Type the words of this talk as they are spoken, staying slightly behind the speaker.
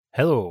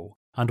Hello,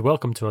 and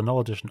welcome to another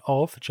edition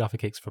of Jaffa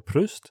Cakes for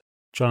Proust.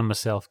 Joining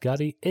myself,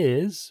 Gary,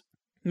 is...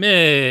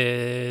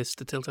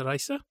 Mr.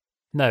 Tiltericer.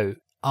 Now,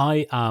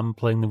 I am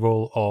playing the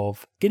role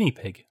of guinea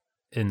pig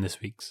in this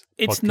week's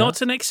It's podcast.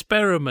 not an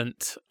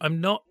experiment. I'm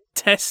not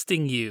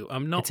testing you.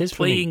 I'm not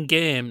playing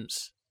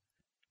games.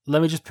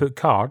 Let me just put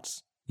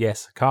cards,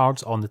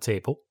 cards on the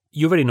table.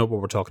 You already know what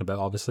we're talking about,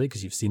 obviously,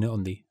 because you've seen it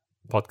on the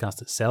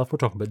podcast itself. We're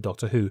talking about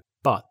Doctor Who.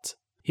 But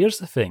here's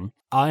the thing.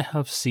 I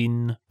have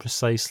seen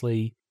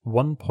precisely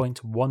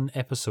 1.1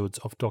 episodes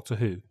of Doctor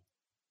Who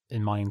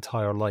in my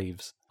entire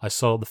lives. I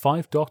saw the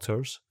 5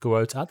 Doctors go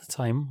out at the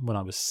time when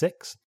I was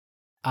 6,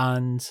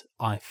 and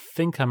I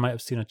think I might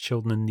have seen a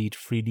Children in Need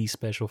 3D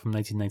special from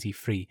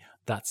 1993.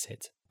 That's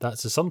it.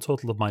 That's the sum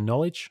total of my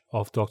knowledge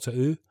of Doctor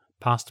Who,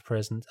 past,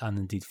 present, and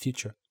indeed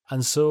future.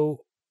 And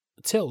so,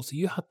 Tils,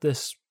 you had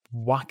this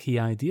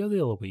wacky idea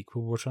the other week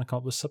where we were trying to come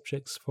up with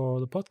subjects for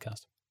the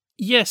podcast.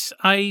 Yes,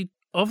 I,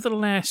 over the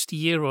last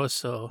year or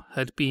so,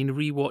 had been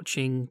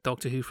rewatching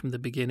Doctor Who from the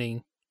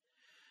beginning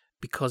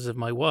because of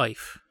my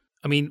wife.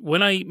 I mean,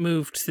 when I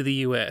moved to the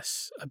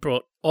US, I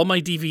brought all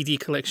my DVD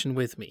collection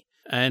with me,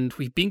 and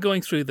we've been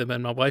going through them,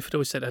 and my wife had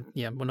always said,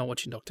 yeah, we're not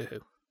watching Doctor Who.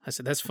 I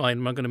said, that's fine,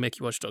 I'm not going to make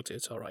you watch Doctor Who,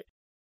 it's all right.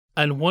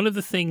 And one of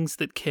the things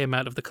that came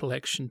out of the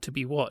collection to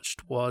be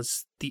watched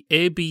was the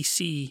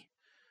ABC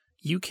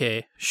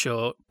UK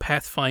show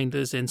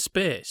Pathfinders in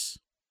Space,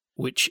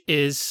 which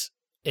is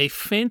a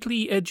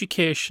faintly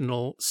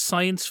educational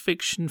science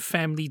fiction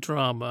family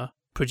drama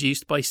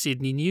produced by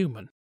Sidney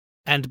Newman.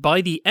 And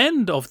by the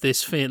end of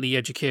this faintly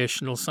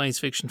educational science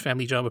fiction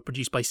family drama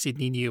produced by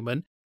Sidney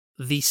Newman,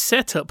 the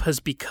setup has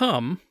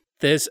become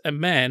there's a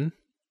man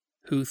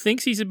who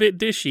thinks he's a bit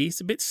dishy,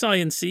 he's a bit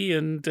sciencey,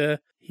 and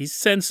he's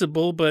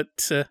sensible,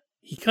 but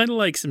he kind of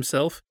likes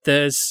himself.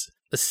 There's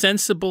a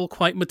sensible,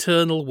 quite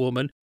maternal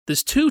woman.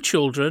 There's 2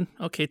 children,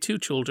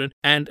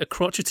 and a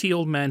crotchety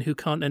old man who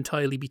can't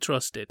entirely be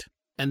trusted.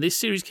 And this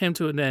series came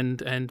to an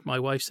end, and my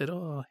wife said,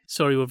 oh,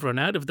 sorry, we've run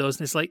out of those.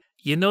 And it's like,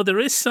 there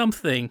is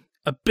something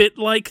a bit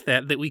like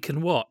that we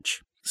can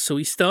watch. So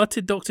we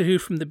started Doctor Who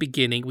from the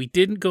beginning. We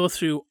didn't go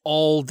through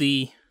all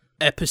the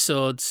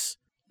episodes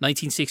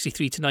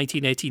 1963 to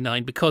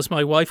 1989 because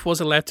my wife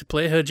was allowed to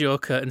play her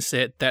Joker and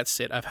say, that's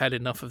it, I've had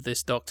enough of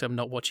this Doctor, I'm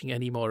not watching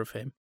any more of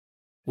him.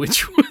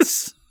 Which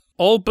was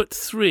all but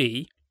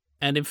 3,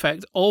 and in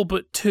fact all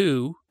but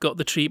 2 got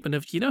the treatment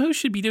of, who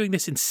should be doing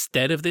this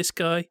instead of this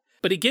guy?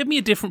 But it gave me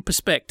a different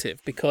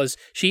perspective because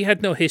she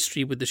had no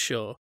history with the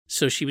show,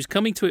 so she was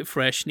coming to it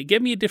fresh, and it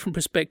gave me a different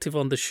perspective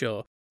on the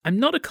show. I'm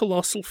not a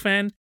colossal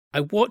fan.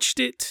 I watched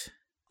it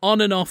on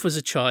and off as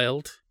a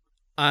child.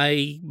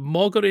 I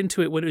more got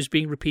into it when it was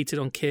being repeated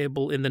on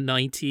cable in the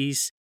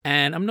 90s,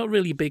 and I'm not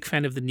really a big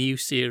fan of the new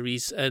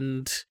series,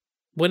 and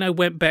when I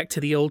went back to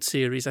the old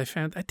series, I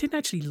found I didn't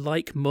actually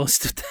like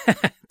most of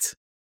that.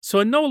 So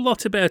I know a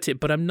lot about it,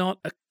 but I'm not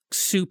a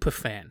super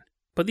fan.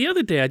 But the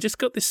other day, I just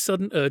got this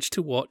sudden urge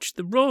to watch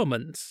The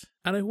Romans,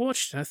 and I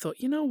watched it, and I thought,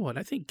 you know what,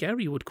 I think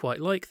Gary would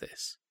quite like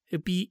this.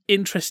 It'd be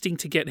interesting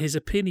to get his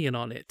opinion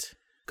on it,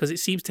 because it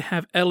seems to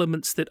have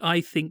elements that I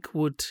think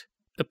would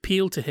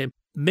appeal to him.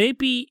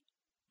 Maybe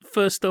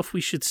first off,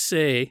 we should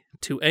say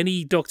to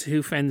any Doctor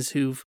Who fans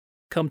who've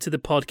come to the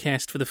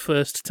podcast for the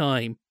first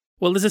time,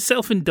 well, there's a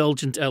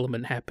self-indulgent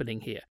element happening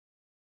here.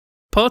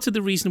 Part of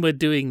the reason we're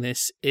doing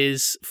this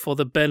is for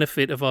the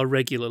benefit of our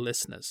regular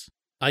listeners.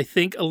 I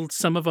think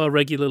some of our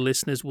regular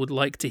listeners would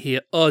like to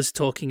hear us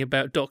talking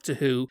about Doctor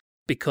Who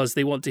because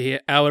they want to hear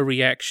our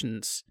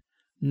reactions,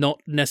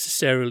 not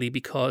necessarily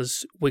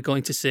because we're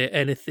going to say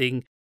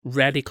anything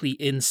radically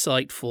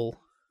insightful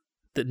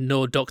that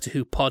no Doctor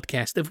Who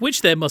podcast, of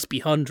which there must be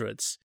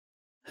hundreds,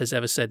 has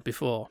ever said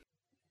before.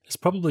 There's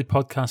probably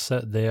podcasts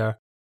out there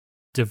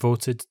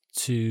devoted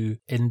to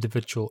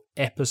individual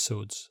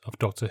episodes of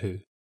Doctor Who,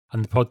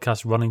 and the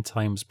podcast running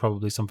time is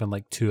probably something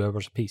like 2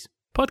 hours apiece.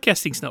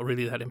 Podcasting's not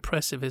really that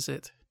impressive, is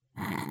it?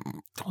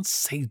 Don't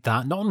say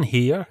that, not on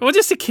here. Well,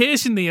 just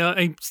occasionally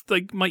I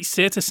might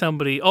say to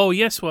somebody, oh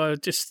yes, well,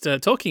 just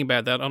talking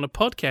about that on a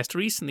podcast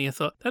recently, I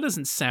thought, that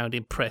doesn't sound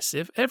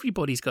impressive.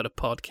 Everybody's got a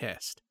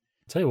podcast.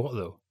 Tell you what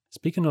though,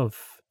 speaking of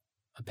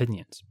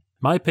opinions,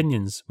 my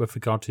opinions with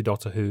regard to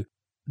Doctor Who,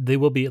 they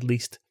will be at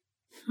least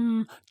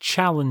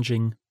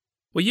challenging.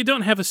 Well, you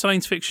don't have a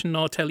science fiction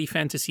or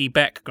tele-fantasy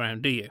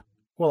background, do you?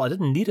 Well, I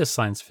didn't need a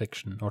science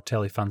fiction or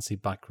tele-fantasy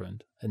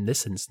background in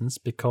this instance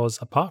because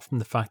apart from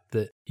the fact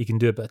that he can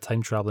do a bit of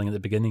time travelling at the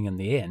beginning and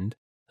the end,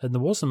 then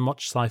there wasn't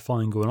much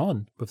sci-fi going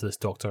on with this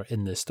Doctor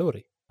in this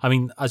story. I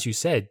mean, as you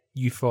said,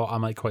 you thought I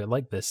might quite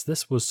like this.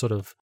 This was sort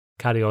of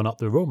carry on up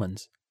the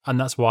Romans, and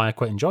that's why I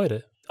quite enjoyed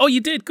it. Oh,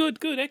 you did? Good,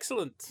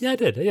 excellent. Yeah, I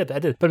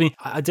did. But I mean,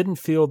 I didn't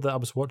feel that I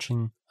was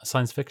watching a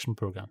science fiction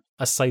program,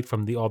 aside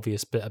from the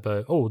obvious bit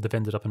about, they've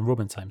ended up in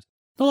Roman times.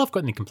 Not that I've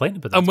got any complaint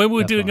about that. And when we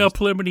were doing our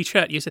preliminary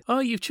chat, you said,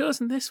 you've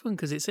chosen this one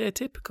because it's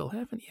atypical,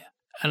 haven't you?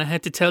 And I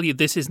had to tell you,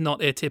 this is not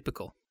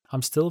atypical.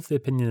 I'm still of the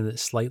opinion that it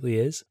slightly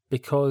is,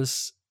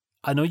 because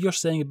I know you're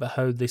saying about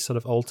how they sort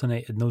of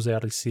alternate in those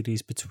early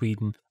series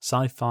between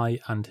sci-fi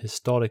and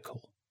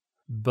historical,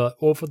 But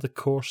over the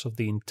course of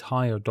the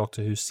entire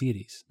Doctor Who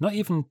series, not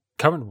even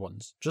current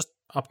ones, just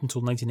up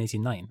until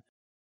 1989,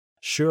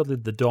 surely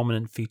the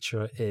dominant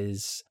feature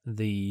is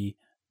the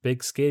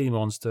big scary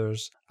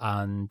monsters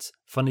and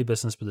funny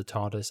business with the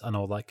TARDIS and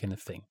all that kind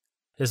of thing.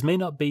 This may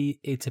not be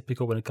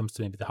atypical when it comes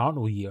to maybe the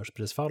Hartnell years,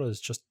 but as far as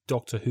just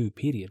Doctor Who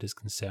period is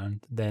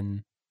concerned,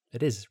 then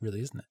it is,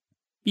 really, isn't it?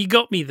 You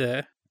got me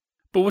there.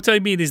 But what I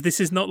mean is this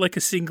is not like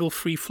a single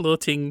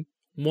free-floating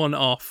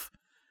one-off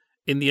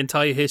in the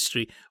entire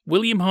history.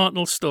 William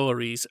Hartnell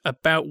stories,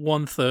 about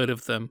 1/3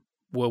 of them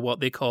were what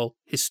they call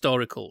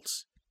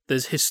historicals.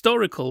 There's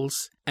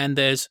historicals and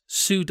there's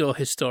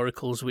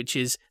pseudo-historicals, which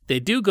is they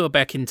do go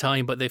back in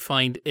time, but they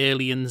find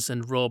aliens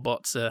and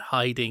robots are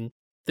hiding.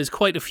 There's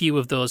quite a few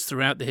of those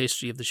throughout the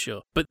history of the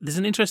show. But there's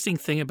an interesting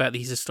thing about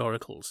these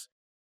historicals.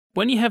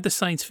 When you have the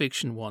science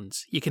fiction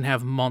ones, you can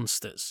have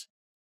monsters.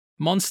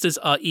 Monsters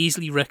are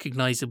easily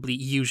recognizably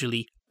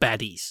usually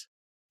baddies.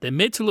 They're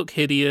made to look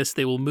hideous,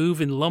 they will move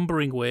in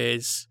lumbering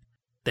ways.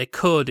 They're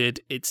coded,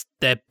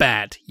 they're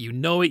bad. You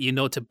know it, you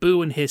know to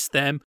boo and hiss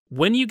them.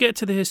 When you get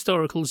to the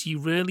historicals, you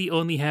really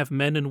only have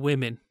men and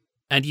women.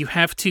 And you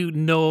have to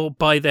know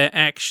by their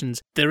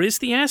actions. There is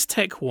the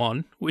Aztec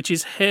one, which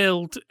is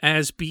hailed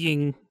as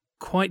being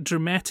quite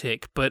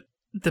dramatic, but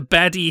the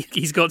baddie,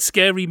 he's got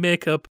scary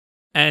makeup,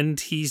 and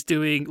he's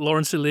doing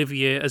Laurence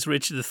Olivier as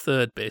Richard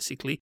III,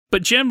 basically.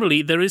 But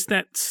generally, there is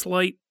that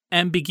slight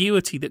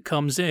ambiguity that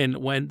comes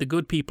in when the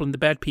good people and the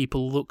bad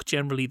people look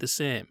generally the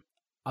same.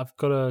 I've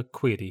got a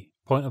query,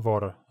 point of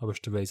order, I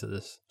wish to raise at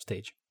this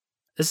stage.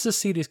 This is a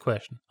serious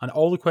question, and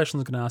all the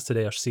questions I'm going to ask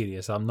today are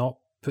serious. I'm not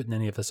putting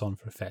any of this on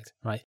for effect,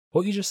 right?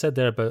 What you just said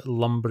there about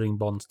lumbering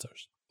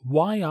monsters,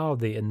 why are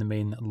they in the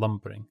main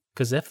lumbering?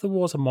 Because if there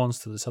was a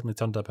monster that suddenly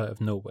turned up out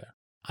of nowhere,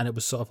 and it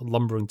was sort of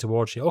lumbering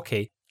towards you,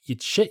 okay,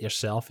 you'd shit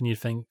yourself and you'd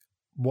think,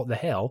 what the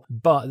hell?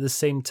 But at the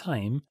same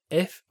time,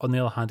 if, on the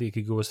other hand, it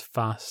could go as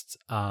fast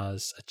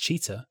as a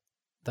cheetah,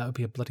 that would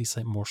be a bloody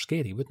sight more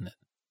scary, wouldn't it?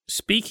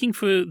 Speaking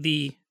for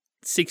the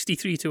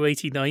 63 to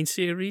 89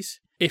 series,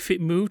 if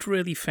it moved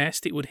really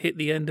fast, it would hit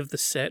the end of the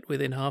set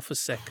within half a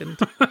second.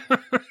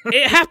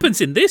 It happens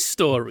in this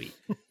story.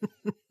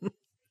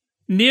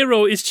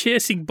 Nero is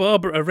chasing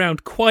Barbara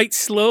around quite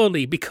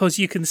slowly because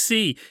you can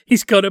see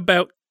he's got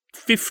about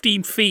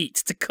 15 feet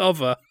to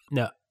cover.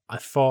 No, I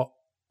thought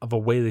of a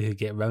way they could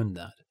get around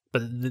that.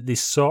 But they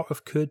sort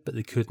of could, but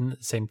they couldn't at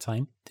the same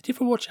time. Did you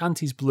ever watch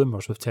Auntie's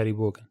Bloomers with Terry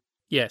Wogan?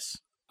 Yes.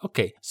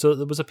 Okay, so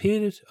there was a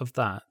period of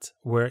that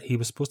where he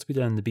was supposed to be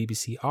down in the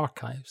BBC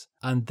archives,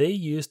 and they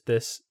used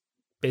this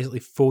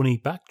basically phony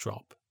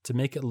backdrop to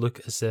make it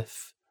look as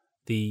if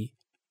the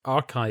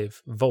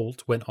archive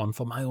vault went on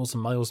for miles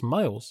and miles and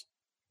miles.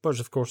 Whereas,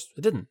 of course,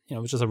 it didn't. You know,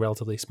 it was just a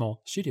relatively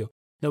small studio.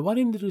 Now, why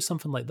didn't they do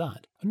something like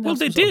that? Well,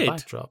 they did.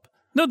 Backdrop.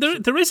 No,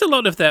 there is a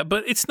lot of that,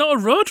 but it's not a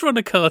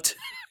Roadrunner cartoon.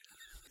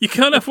 You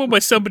can't have one where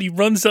somebody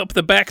runs up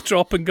the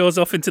backdrop and goes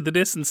off into the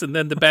distance and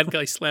then the bad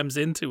guy slams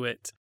into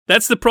it.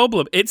 That's the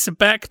problem. It's a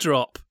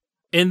backdrop.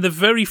 In the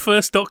very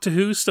first Doctor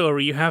Who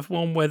story, you have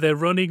one where they're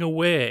running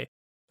away.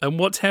 And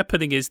what's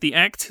happening is the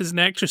actors and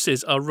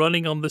actresses are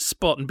running on the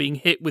spot and being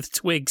hit with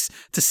twigs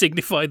to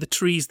signify the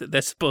trees that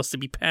they're supposed to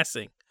be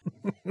passing.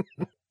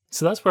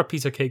 So that's where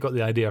Peter Kay got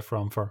the idea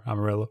from for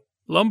Amarillo.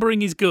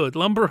 Lumbering is good.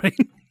 Lumbering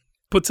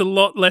puts a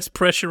lot less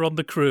pressure on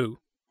the crew.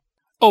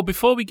 Oh,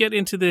 before we get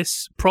into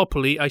this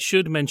properly, I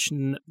should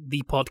mention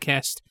the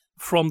podcast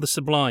From the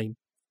Sublime.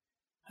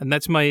 And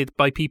that's made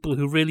by people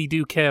who really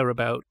do care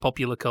about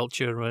popular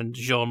culture and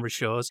genre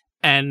shows.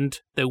 And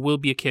there will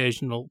be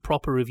occasional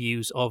proper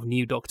reviews of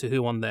new Doctor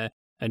Who on there.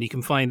 And you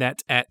can find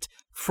that at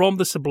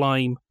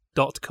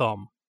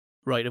FromTheSublime.com.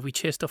 Right, have we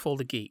chased off all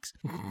the geeks?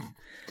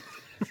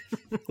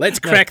 Let's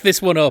crack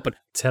this one open.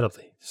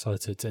 Terribly. Sorry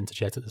to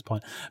interject at this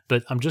point.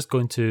 But I'm just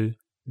going to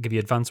give you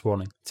advance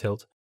warning,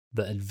 Tilt,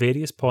 that at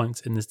various points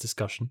in this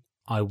discussion,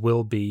 I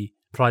will be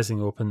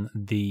prizing open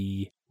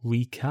the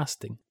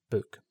recasting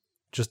book.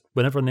 Just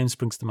whenever a name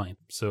springs to mind.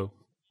 So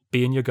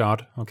be on your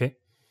guard, okay?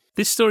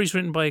 This story is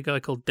written by a guy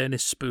called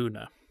Dennis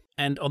Spooner.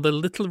 And on the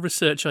little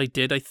research I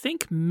did, I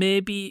think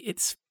maybe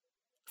it's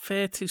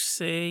fair to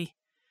say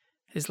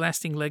his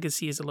lasting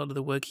legacy is a lot of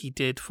the work he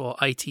did for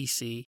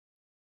ITC,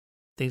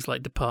 things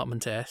like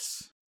Department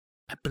S.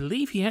 I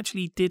believe he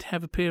actually did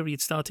have a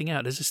period starting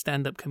out as a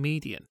stand-up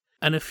comedian.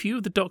 And a few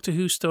of the Doctor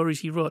Who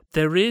stories he wrote,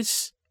 there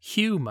is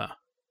humour.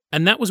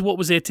 And that was what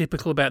was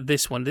atypical about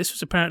this one. This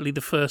was apparently the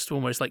first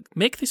one where it's like,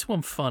 make this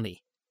one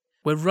funny.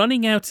 We're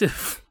running out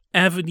of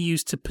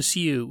avenues to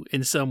pursue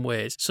in some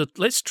ways. So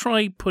let's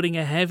try putting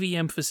a heavy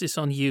emphasis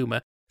on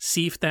humour,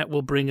 see if that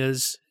will bring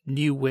us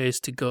new ways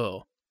to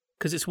go.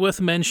 Because it's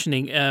worth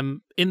mentioning,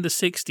 in the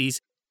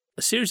 60s,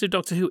 a series of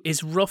Doctor Who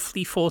is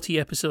roughly 40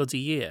 episodes a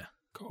year.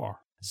 God.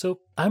 So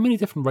how many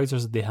different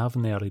writers did they have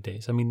in the early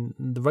days? I mean,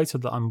 the writer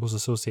that I'm most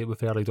associated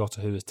with early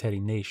Doctor Who is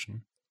Terry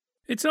Nation.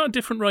 It's not a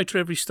different writer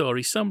every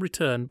story, some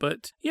return,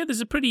 but yeah, there's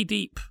a pretty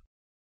deep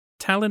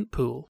talent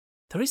pool.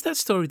 There is that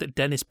story that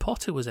Dennis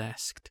Potter was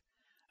asked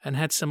and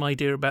had some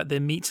idea about they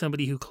meet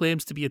somebody who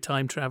claims to be a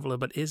time traveller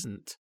but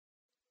isn't.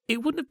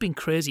 it wouldn't have been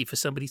crazy for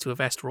somebody to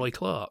have asked Roy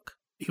Clark.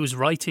 He was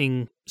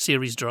writing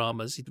series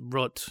dramas. He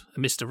wrote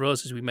Mr.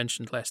 Rose, as we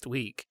mentioned last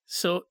week.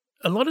 So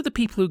a lot of the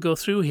people who go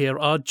through here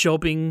are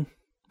jobbing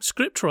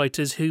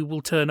scriptwriters who will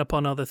turn up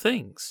on other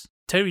things.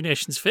 Terry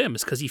Nation's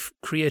famous because he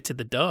created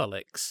the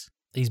Daleks.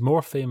 He's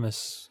more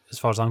famous, as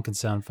far as I'm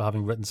concerned, for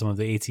having written some of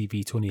the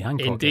ATV Tony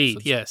Hancock Indeed,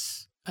 episodes.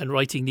 yes. And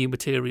writing new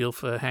material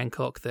for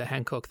Hancock that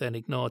Hancock then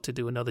ignored to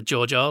do another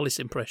George Arliss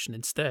impression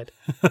instead.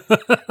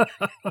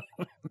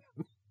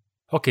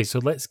 Okay, so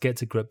let's get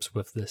to grips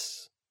with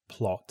this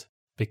plot.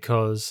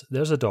 Because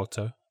there's a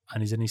doctor,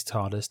 and he's in his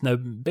TARDIS. Now,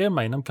 bear in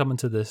mind, I'm coming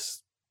to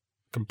this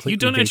completely... You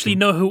don't actually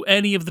know who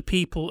any of the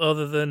people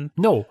other than...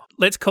 No.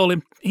 Let's call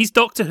him... He's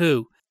Doctor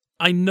Who.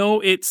 I know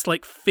it's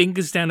like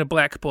fingers down a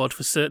blackboard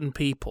for certain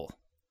people.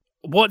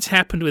 What's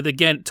happened with,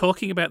 again,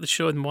 talking about the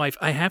show and wife,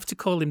 I have to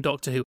call him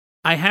Doctor Who.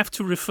 I have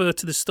to refer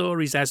to the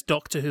stories as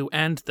Doctor Who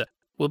and the...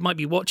 We might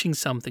be watching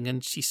something,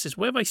 and she says,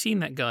 where have I seen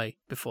that guy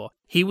before?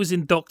 He was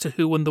in Doctor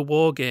Who and the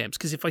War Games.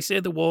 Because if I say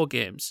the War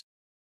Games...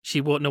 she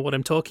won't know what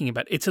I'm talking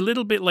about. It's a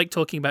little bit like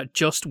talking about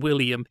just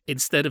William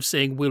instead of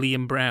saying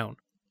William Brown.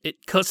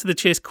 It cuts to the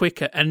chase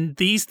quicker, and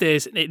these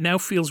days it now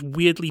feels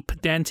weirdly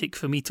pedantic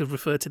for me to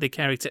refer to the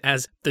character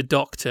as the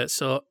Doctor,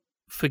 so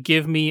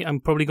forgive me, I'm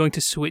probably going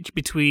to switch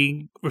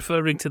between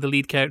referring to the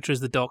lead character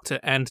as the Doctor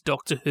and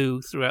Doctor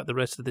Who throughout the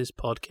rest of this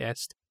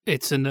podcast.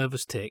 It's a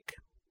nervous tick.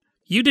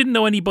 You didn't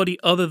know anybody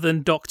other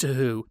than Doctor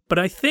Who, but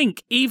I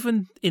think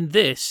even in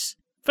this,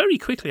 very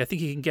quickly I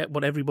think you can get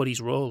what everybody's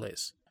role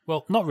is.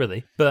 Well, not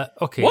really, but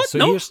okay. What? So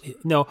No? here's...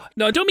 No,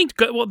 I don't mean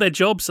what their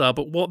jobs are,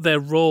 but what their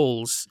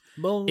roles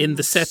well, in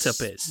the setup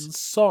is.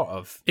 Sort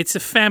of. It's a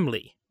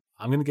family.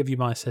 I'm going to give you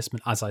my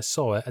assessment as I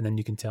saw it, and then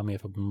you can tell me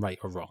if I'm right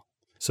or wrong.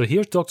 So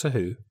here's Doctor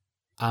Who,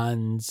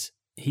 and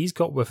he's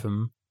got with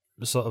him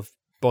a sort of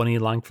Bonnie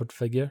Langford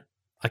figure.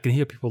 I can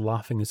hear people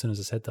laughing as soon as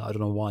I said that. I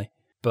don't know why.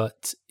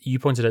 But you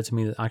pointed out to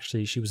me that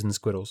actually she was in the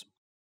Squirrels.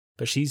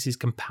 But she's his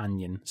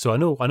companion. So I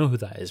know who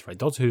that is, right?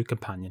 Doctor Who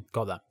companion.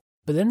 Got that.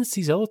 But then it's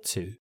these other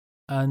two,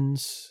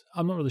 and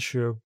I'm not really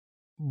sure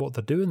what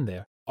they're doing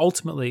there.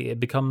 Ultimately, it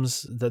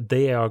becomes that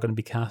they are going to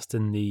be cast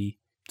in the,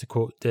 to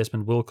quote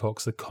Desmond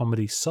Wilcox, the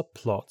comedy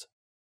subplot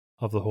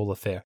of the whole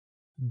affair.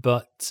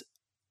 But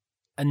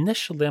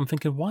initially, I'm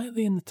thinking, why are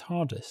they in the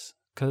TARDIS?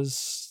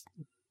 Because,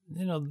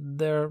 you know,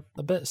 they're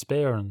a bit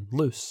spare and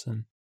loose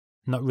and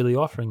not really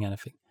offering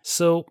anything.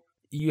 So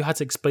you had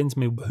to explain to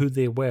me who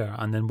they were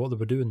and then what they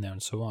were doing there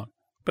and so on.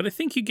 But I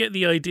think you get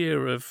the idea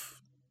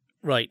of,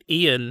 right,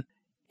 Ian,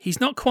 he's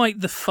not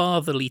quite the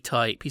fatherly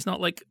type. He's not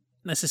like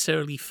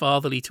necessarily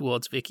fatherly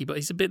towards Vicky, but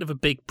he's a bit of a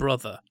big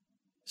brother.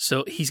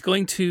 So he's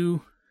going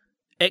to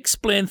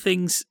explain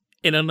things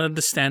in an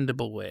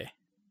understandable way.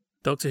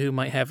 Doctor Who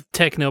might have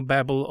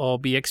technobabble or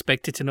be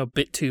expected to know a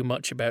bit too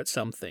much about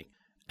something.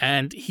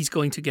 And he's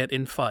going to get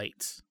in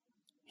fights.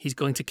 He's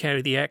going to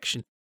carry the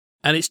action.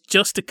 And it's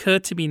just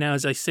occurred to me now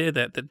as I say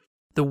that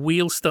the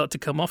wheels start to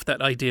come off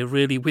that idea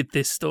really with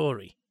this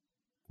story.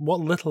 What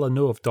little I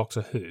know of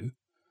Doctor Who,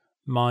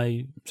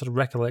 my sort of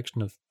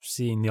recollection of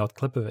seeing the odd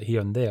clip of it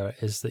here and there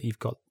is that you've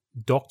got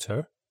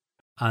Doctor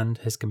and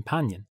his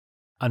companion.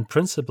 And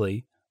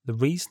principally, the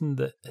reason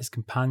that his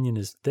companion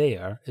is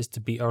there is to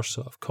be our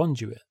sort of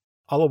conduit.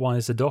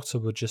 Otherwise, the Doctor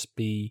would just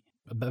be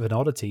a bit of an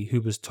oddity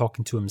who was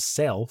talking to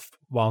himself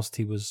whilst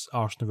he was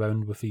arsing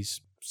around with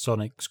his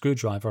sonic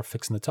screwdriver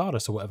fixing the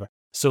TARDIS or whatever.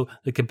 So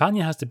the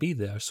companion has to be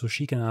there so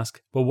she can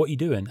ask, well, what are you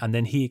doing? And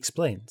then he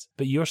explains.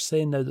 But you're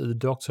saying now that the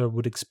Doctor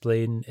would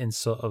explain in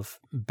sort of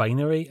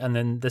binary and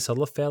then this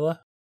other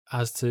fella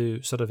has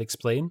to sort of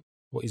explain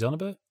what he's on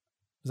about?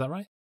 Is that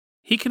right?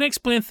 He can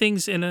explain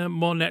things in a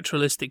more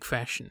naturalistic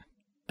fashion.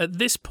 At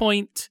this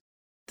point,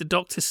 the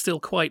Doctor's still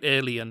quite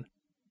alien.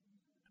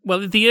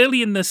 Well, the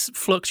alienness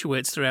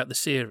fluctuates throughout the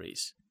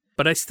series,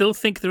 but I still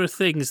think there are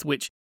things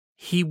which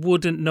he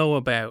wouldn't know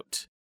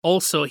about.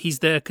 Also, he's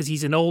there because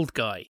he's an old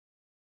guy.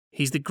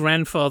 He's the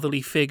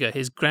grandfatherly figure.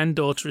 His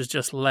granddaughter has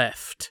just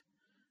left,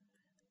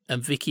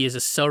 and Vicky is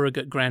a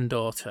surrogate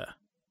granddaughter.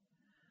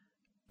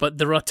 But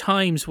there are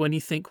times when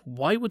you think,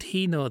 why would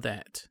he know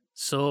that?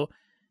 So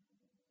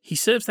he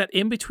serves that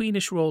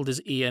in-betweenish role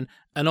as Ian,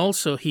 and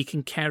also he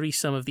can carry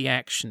some of the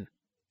action.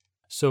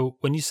 So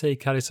when you say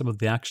carry some of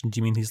the action, do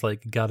you mean he's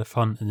like Gareth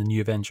Hunt in the New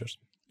Avengers?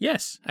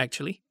 Yes,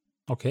 actually.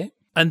 Okay.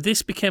 And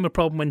this became a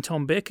problem when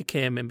Tom Baker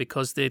came in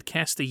because they'd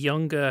cast a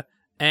younger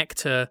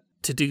actor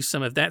to do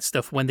some of that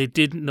stuff when they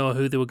didn't know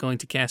who they were going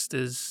to cast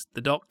as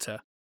the Doctor.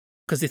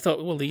 Because they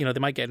thought, well, you know, they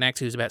might get an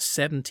actor who's about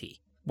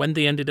 70. When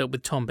they ended up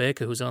with Tom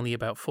Baker, who's only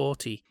about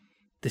 40,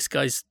 this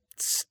guy's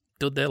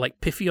stood there like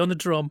Piffy on a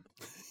drum.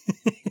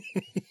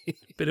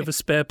 Bit of a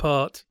spare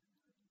part.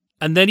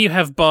 And then you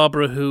have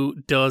Barbara, who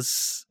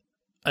does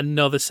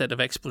another set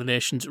of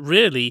explanations.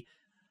 Really,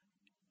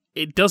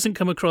 it doesn't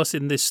come across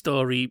in this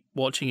story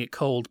watching it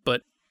cold,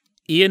 but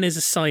Ian is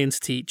a science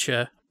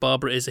teacher,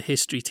 Barbara is a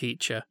history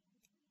teacher.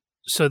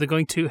 So they're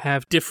going to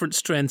have different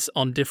strengths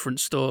on different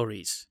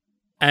stories.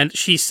 And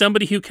she's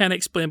somebody who can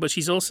explain, but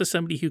she's also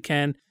somebody who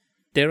can,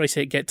 dare I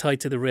say it, get tied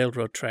to the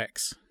railroad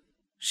tracks.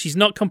 She's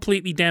not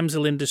completely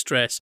damsel in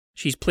distress.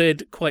 She's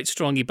played quite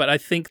strongly, but I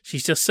think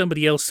she's just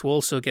somebody else to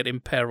also get in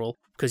peril,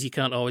 because you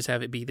can't always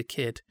have it be the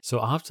kid.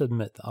 So I have to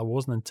admit that I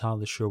wasn't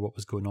entirely sure what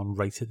was going on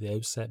right at the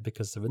outset,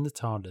 because they're in the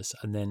TARDIS,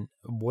 and then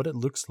what it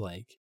looks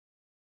like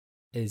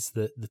is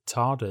that the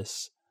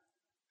TARDIS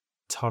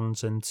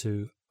turns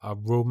into a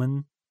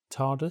Roman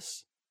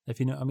TARDIS, if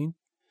you know what I mean.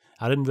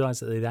 I didn't realise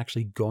that they'd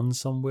actually gone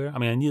somewhere. I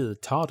mean, I knew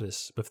that the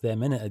TARDIS with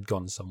them in it had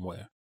gone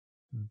somewhere,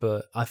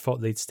 but I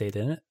thought they'd stayed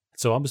in it.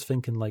 So I was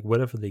thinking, like,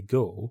 wherever they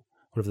go,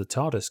 wherever the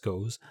TARDIS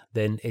goes,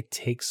 then it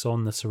takes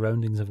on the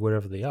surroundings of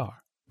wherever they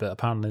are. But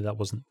apparently that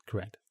wasn't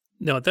correct.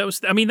 No, that was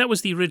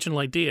the original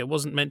idea. It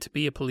wasn't meant to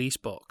be a police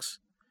box.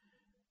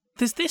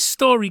 There's this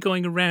story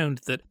going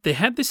around that they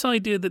had this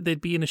idea that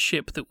they'd be in a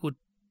ship that would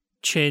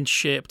change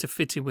shape to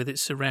fit in with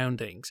its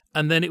surroundings,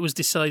 and then it was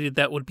decided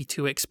that would be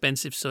too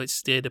expensive, so it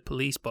stayed a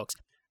police box.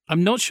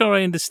 I'm not sure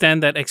I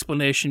understand that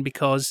explanation,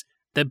 because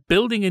they're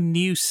building a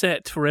new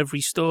set for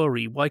every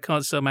story. Why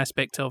can't some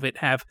aspect of it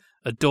have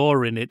a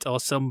door in it or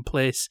some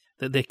place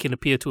that they can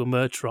appear to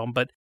emerge from?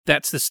 But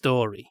that's the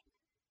story.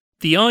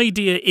 The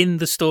idea in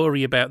the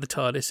story about the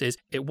TARDIS is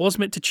it was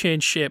meant to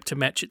change shape to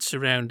match its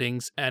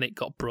surroundings, and it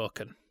got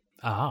broken.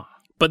 Ah.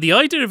 But the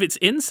idea of its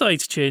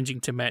insides changing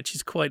to match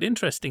is quite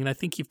interesting, and I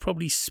think you've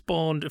probably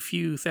spawned a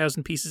few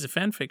thousand pieces of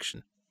fan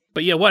fiction.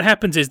 But yeah, what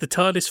happens is the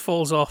TARDIS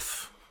falls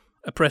off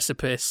a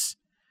precipice.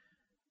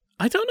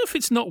 I don't know if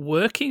it's not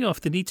working, or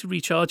if they need to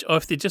recharge, or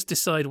if they just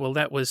decide, well,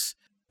 that was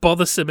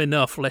bothersome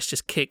enough, let's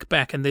just kick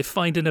back, and they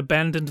find an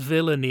abandoned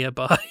villa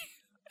nearby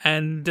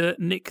and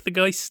nick the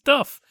guy's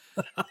stuff.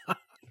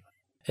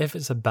 If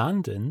it's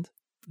abandoned,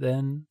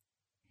 then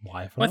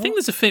why? Well, I think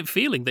there's a faint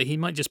feeling that he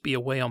might just be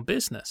away on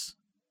business.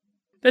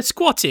 They're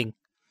squatting.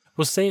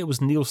 We'll say it was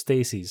Neil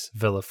Stacey's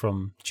villa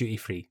from Duty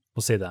Free.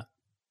 We'll say that.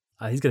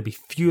 He's going to be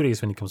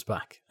furious when he comes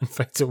back and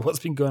finds out what's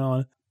been going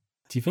on.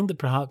 Do you think that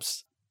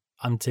perhaps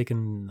I'm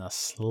taking a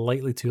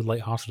slightly too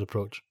light-hearted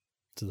approach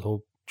to the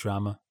whole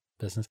drama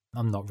business?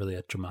 I'm not really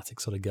a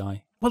dramatic sort of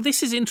guy. Well,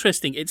 this is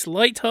interesting. It's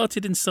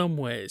light-hearted in some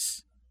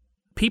ways.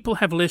 People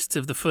have lists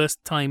of the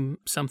first time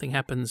something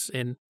happens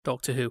in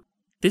Doctor Who.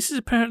 This is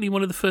apparently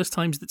one of the first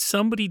times that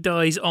somebody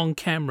dies on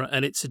camera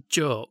and it's a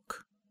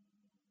joke.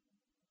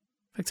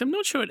 In fact, I'm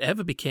not sure it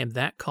ever became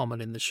that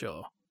common in the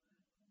show.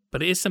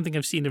 But it is something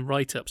I've seen in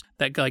write-ups.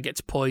 That guy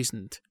gets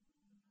poisoned.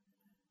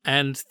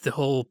 And the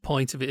whole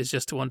point of it is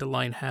just to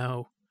underline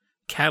how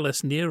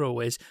callous Nero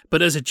is,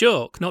 but as a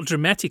joke, not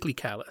dramatically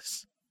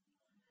callous.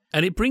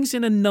 And it brings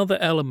in another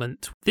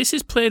element. This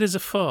is played as a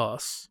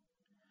farce,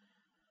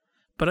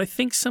 but I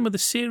think some of the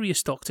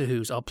serious Doctor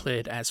Who's are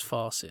played as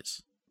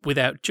farces,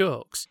 without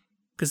jokes.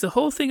 Because the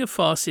whole thing of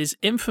farce is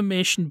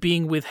information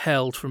being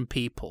withheld from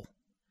people.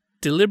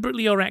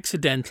 Deliberately or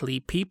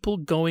accidentally, people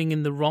going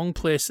in the wrong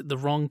place at the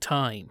wrong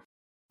time.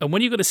 And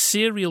when you've got a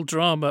serial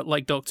drama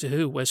like Doctor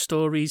Who, where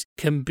stories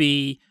can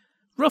be,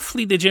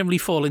 roughly they generally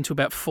fall into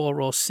about 4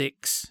 or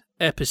 6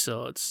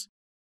 episodes.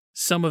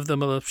 Some of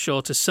them are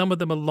shorter, some of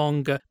them are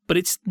longer, but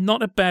it's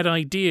not a bad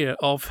idea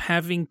of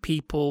having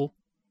people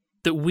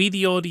that we,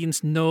 the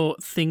audience, know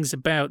things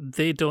about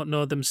they don't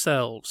know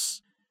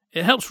themselves.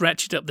 It helps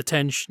ratchet up the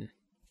tension,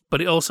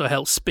 but it also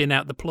helps spin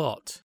out the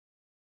plot.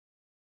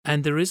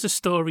 And there is a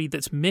story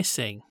that's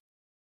missing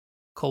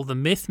called The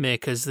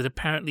Mythmakers that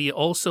apparently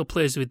also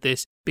plays with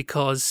this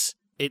because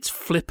it's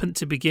flippant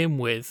to begin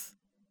with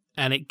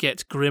and it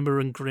gets grimmer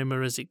and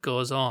grimmer as it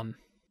goes on.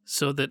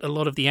 So that a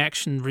lot of the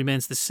action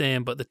remains the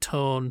same, but the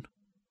tone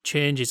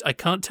changes. I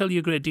can't tell you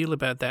a great deal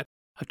about that.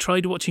 I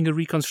tried watching a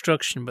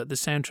reconstruction, but the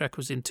soundtrack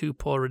was in too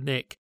poor a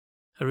nick.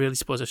 I really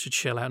suppose I should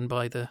shell out and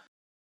buy the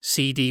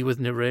CD with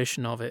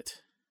narration of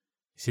it.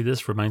 See,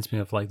 this reminds me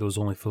of like those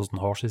Only Fools and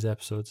Horses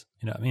episodes.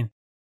 You know what I mean?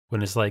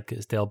 When it's like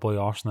it's Del Boy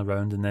arsing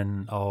around, and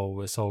then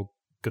it's all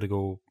gonna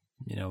go,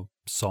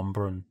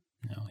 somber, and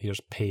here's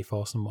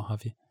pathos and what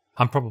have you.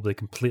 I'm probably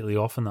completely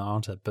off on that,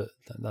 aren't I? But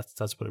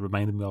that's what it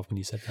reminded me of when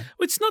you said that.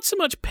 Well, it's not so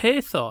much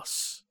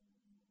pathos;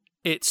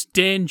 it's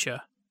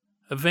danger.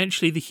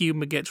 Eventually, the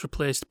humour gets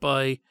replaced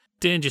by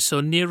danger. So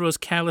Nero's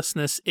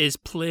callousness is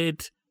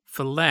played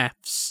for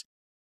laughs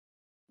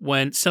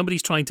when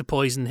somebody's trying to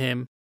poison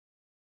him,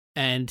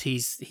 and he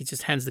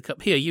just hands the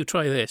cup. Here, you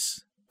try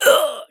this.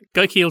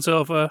 Guy keels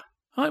over.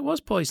 I was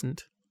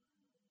poisoned.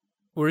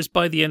 Whereas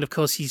by the end, of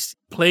course, he's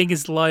playing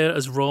his lyre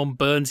as Rome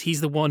burns.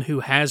 He's the one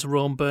who has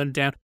Rome burned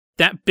down.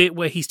 That bit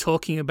where he's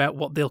talking about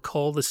what they'll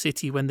call the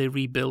city when they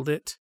rebuild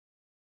it.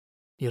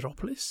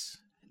 Neropolis?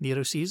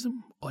 Neroseism?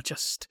 Or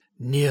just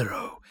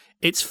Nero?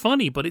 It's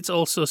funny, but it's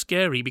also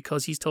scary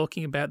because he's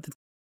talking about the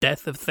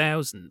death of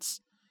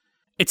thousands.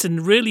 It's a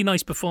really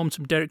nice performance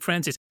from Derek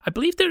Francis. I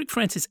believe Derek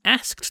Francis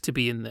asked to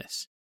be in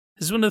this.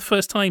 This is one of the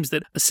first times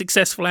that a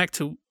successful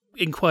actor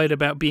inquired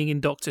about being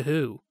in Doctor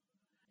Who.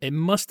 It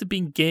must have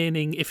been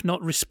gaining, if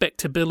not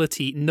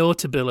respectability,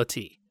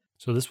 notability.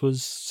 So this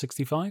was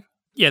 65?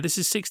 Yeah, this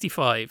is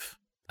 65.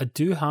 I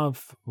do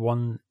have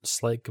one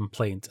slight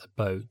complaint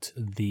about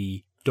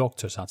the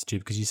Doctor's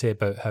attitude, because you say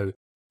about how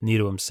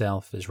Nero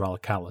himself is rather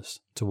callous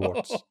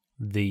towards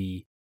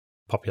the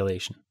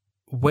population.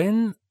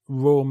 when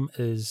Rome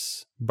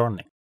is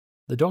burning,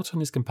 the Doctor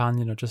and his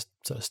companion are just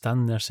sort of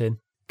standing there saying,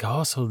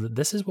 "God, so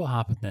this is what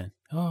happened then.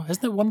 Oh,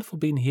 isn't it wonderful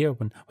being here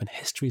when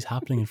history's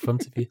happening in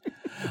front of you?"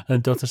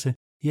 And the Doctor saying,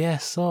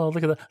 "Yes, oh,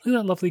 look at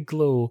that lovely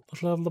glow,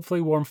 look at that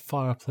lovely warm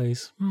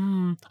fireplace."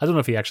 I don't know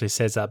if he actually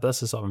says that, but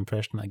that's the sort of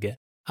impression I get.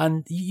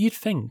 And you'd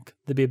think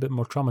they'd be a bit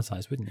more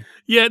traumatized, wouldn't you?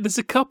 Yeah, there's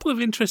a couple of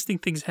interesting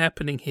things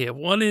happening here.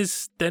 One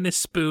is Dennis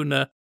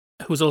Spooner,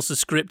 who was also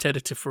script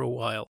editor for a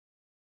while.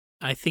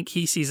 I think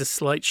he sees a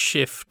slight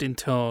shift in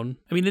tone.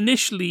 I mean,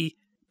 initially,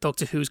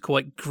 Doctor Who's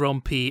quite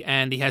grumpy,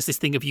 and he has this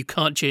thing of you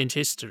can't change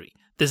history.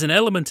 There's an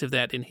element of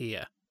that in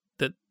here,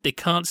 that they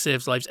can't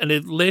save lives. And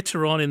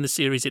later on in the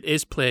series, it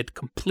is played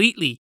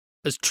completely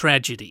as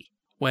tragedy,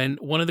 when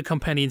one of the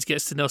companions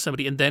gets to know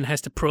somebody and then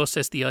has to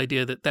process the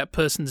idea that that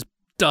person's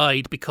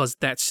died because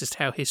that's just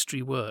how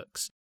history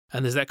works.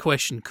 And there's that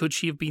question, could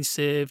she have been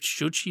saved?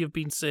 Should she have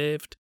been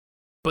saved?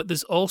 But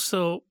there's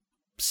also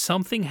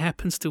something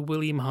happens to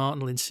William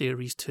Hartnell in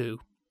Series 2.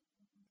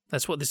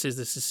 That's what this is.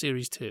 This is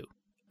Series 2.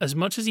 As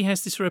much as he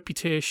has this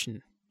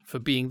reputation for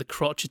being the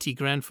crotchety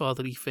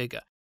grandfatherly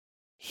figure,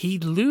 he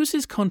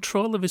loses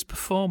control of his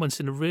performance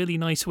in a really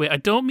nice way. I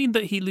don't mean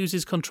that he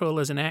loses control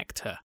as an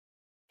actor.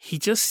 He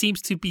just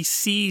seems to be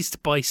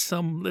seized by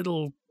some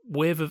little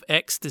wave of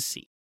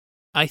ecstasy.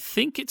 I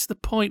think it's the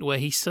point where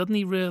he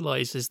suddenly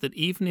realises that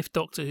even if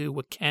Doctor Who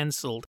were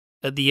cancelled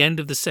at the end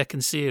of the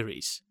second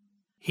series,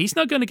 he's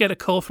not going to get a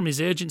call from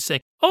his agent saying,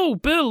 "Oh,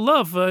 Bill,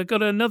 love, I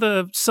got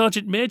another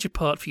Sergeant Major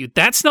part for you."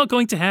 That's not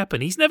going to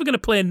happen. He's never going to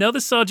play another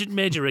Sergeant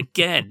Major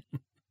again.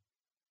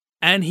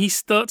 And he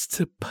starts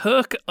to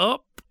perk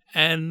up,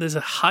 and there's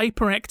a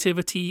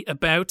hyperactivity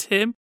about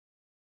him.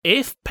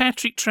 If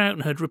Patrick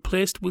Troughton had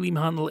replaced William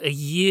Hartnell a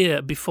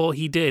year before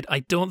he did,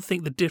 I don't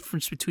think the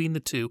difference between the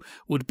two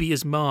would be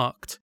as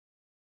marked.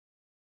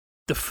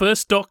 The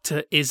First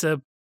Doctor is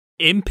a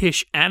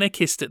impish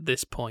anarchist at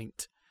this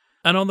point.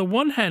 And on the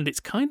one hand, it's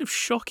kind of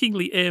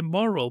shockingly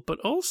amoral, but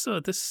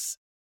also there's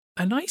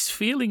a nice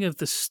feeling of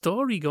the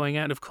story going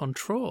out of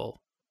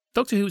control.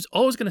 Doctor Who's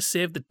always going to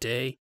save the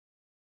day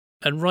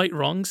and right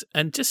wrongs,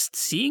 and just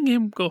seeing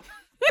him go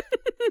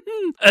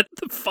at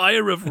the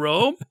fire of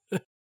Rome,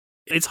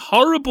 it's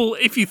horrible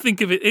if you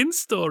think of it in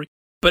story.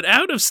 But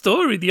out of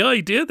story, the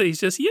idea that he's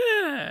just,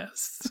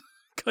 yes,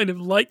 kind of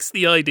likes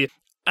the idea.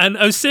 And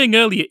I was saying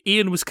earlier,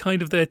 Ian was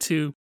kind of there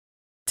to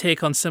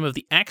take on some of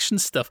the action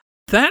stuff.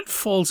 That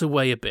falls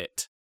away a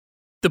bit.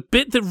 The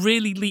bit that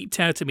really leaped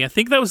out at me, I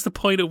think that was the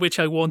point at which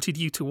I wanted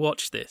you to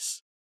watch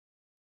this,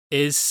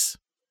 is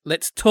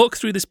let's talk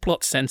through this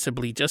plot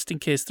sensibly, just in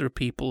case there are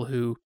people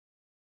who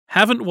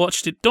haven't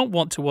watched it, don't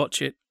want to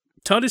watch it.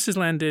 TARDIS has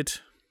landed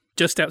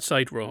just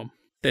outside Rome.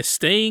 They're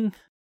staying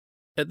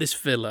at this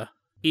villa.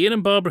 Ian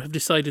and Barbara have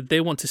decided they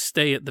want to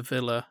stay at the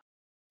villa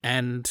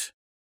and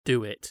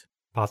do it.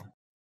 Pardon?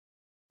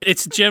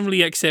 It's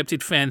generally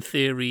accepted fan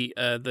theory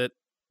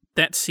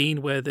that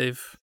scene where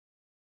they've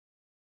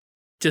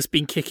just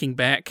been kicking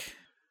back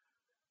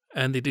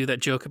and they do that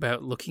joke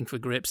about looking for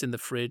grapes in the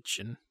fridge,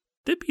 and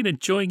they've been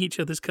enjoying each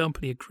other's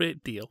company a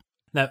great deal.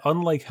 Now,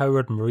 unlike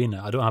Howard and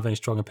Marina, I don't have any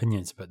strong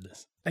opinions about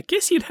this. I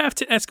guess you'd have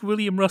to ask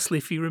William Russell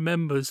if he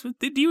remembers.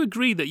 Did you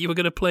agree that you were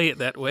going to play it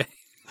that way?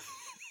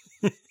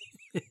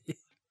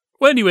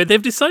 Well, anyway,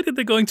 they've decided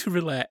they're going to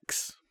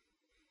relax.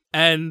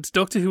 And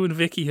Doctor Who and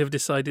Vicky have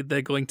decided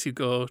they're going to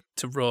go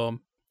to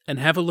Rome and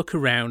have a look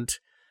around.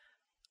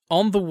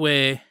 On the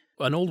way,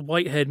 an old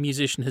white-haired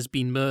musician has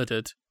been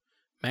murdered,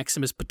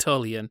 Maximus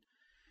Patolian,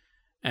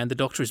 and the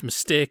Doctor is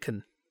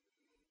mistaken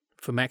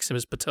for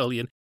Maximus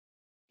Patolian.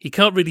 He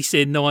can't really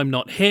say, "No, I'm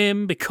not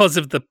him," because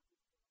of the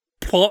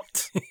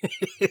plot.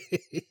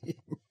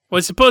 Well, I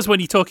suppose when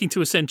you're talking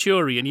to a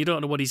centurion, you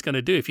don't know what he's going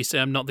to do. If you say,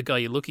 "I'm not the guy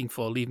you're looking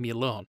for, leave me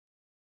alone."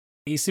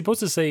 He's supposed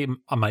to say,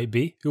 "I might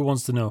be." Who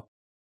wants to know?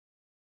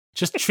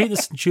 Just treat the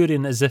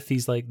centurion as if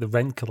he's like the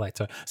rent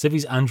collector, as if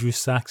he's Andrew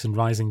Saxon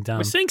rising down.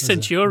 We're saying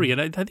centurion.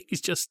 I think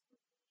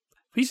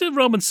he's a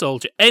Roman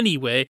soldier.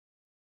 Anyway,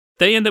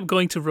 they end up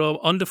going to Rome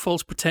under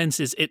false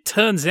pretenses. It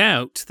turns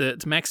out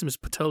that Maximus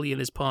Patolian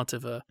is part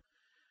of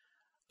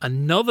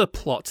another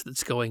plot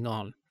that's going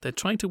on. They're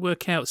trying to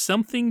work out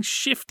something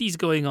shifty's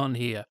going on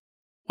here.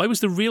 Why was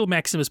the real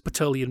Maximus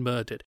Patolian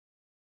murdered?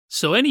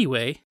 So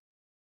anyway,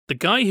 the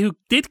guy who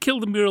did kill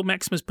the real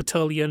Maximus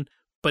Patolian,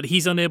 but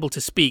he's unable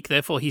to speak,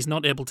 therefore he's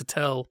not able to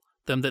tell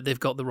them that they've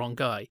got the wrong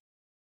guy.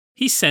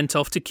 He's sent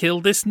off to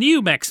kill this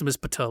new Maximus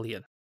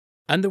Patolian.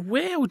 And the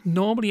way I would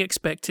normally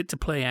expect it to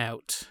play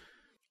out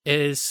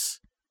is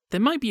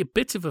there might be a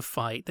bit of a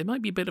fight, there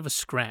might be a bit of a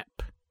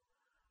scrap,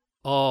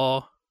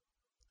 or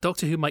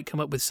Doctor Who might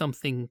come up with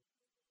something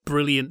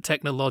brilliant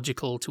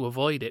technological to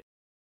avoid it.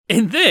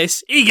 In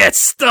this, he gets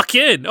stuck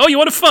in. "Oh, you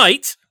want to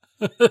fight?"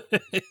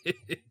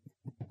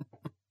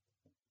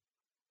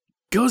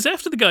 Goes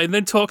after the guy and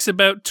then talks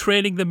about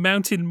training the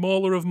mountain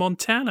mauler of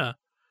Montana.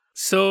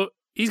 So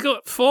he's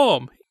got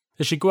form.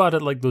 They should go at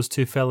it like those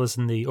two fellas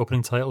in the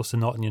opening titles to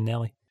Not in Your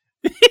Nelly.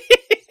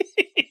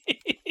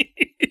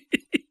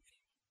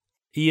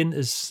 Ian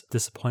is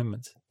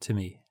disappointment to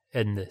me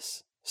in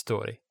this.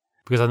 story.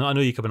 Because I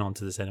know you're coming on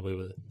to this anyway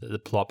with the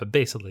plot, but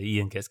basically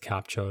Ian gets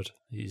captured,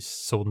 he's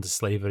sold into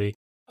slavery,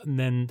 and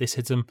then they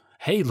say to him,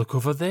 hey, look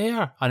over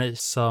there! And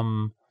it's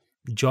some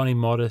Johnny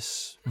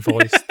Morris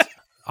voiced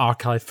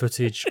archive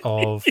footage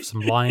of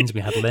some lions.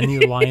 We had Lenny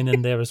the lion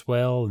in there as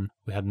well, and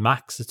we had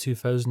Max the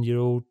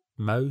 2,000-year-old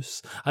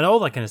mouse, and all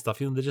that kind of stuff.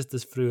 They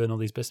just threw in all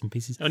these bits and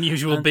pieces.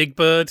 Unusual Big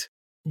Bird.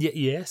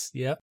 Yes.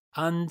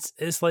 And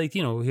it's like,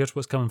 here's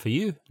what's coming for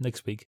you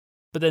next week.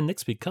 But then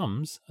next week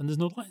comes, and there's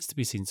no lions to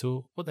be seen,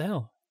 so what the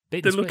hell? They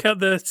look out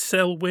the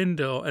cell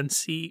window and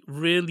see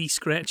really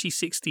scratchy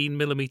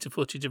 16mm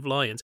footage of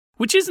lions,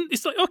 which isn't,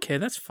 it's like, okay,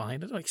 that's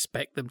fine. I don't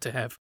expect them to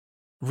have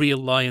real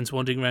lions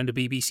wandering around a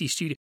BBC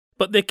studio.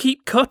 But they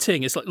keep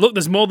cutting. It's like, look,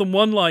 there's more than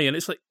one lion.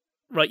 It's like,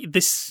 right,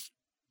 this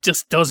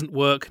just doesn't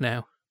work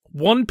now.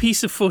 One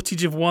piece of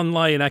footage of one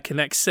lion I can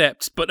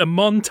accept, but a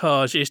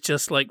montage is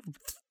just like,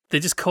 they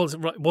just call it,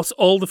 right, what's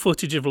all the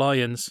footage of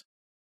lions?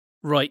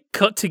 Right,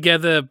 cut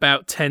together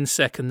about 10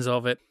 seconds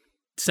of it.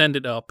 Send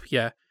it up,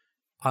 yeah.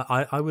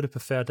 I would have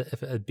preferred it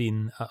if it had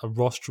been a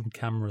rostrum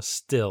camera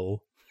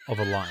still of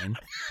a lion.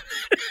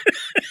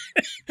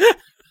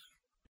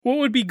 What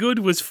would be good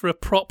was for a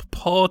prop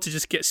paw to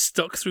just get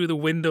stuck through the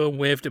window and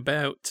waved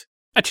about.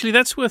 Actually,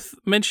 that's worth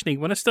mentioning.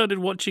 When I started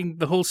watching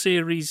the whole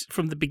series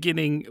from the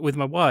beginning with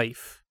my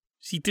wife,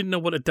 she didn't know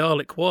what a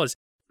Dalek was.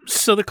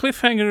 So the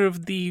cliffhanger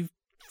of the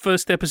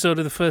first episode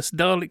of the first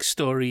Dalek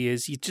story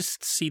is you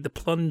just see the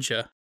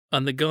plunger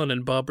and the gun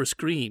and Barbara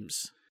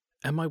screams.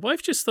 And my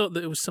wife just thought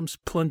that it was some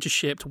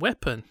plunger-shaped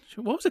weapon.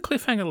 What was the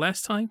cliffhanger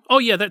last time? Oh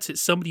yeah, that's it.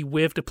 Somebody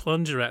waved a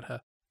plunger at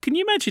her. Can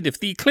you imagine if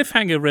the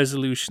cliffhanger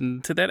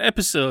resolution to that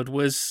episode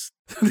was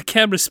the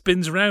camera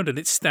spins around and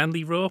it's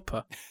Stanley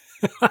Roper?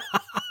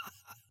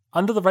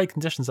 Under the right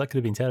conditions, that could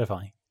have been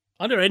terrifying.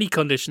 Under any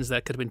conditions,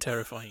 that could have been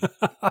terrifying.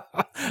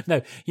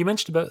 Now, you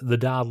mentioned about the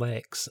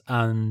Daleks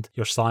and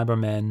your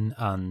Cybermen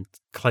and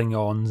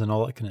Klingons and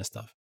all that kind of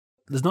stuff.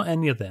 There's not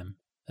any of them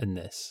in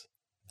this.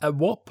 At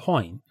what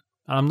point,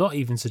 and I'm not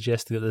even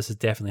suggesting that this has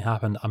definitely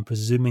happened, I'm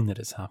presuming that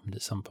it's happened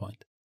at some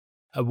point.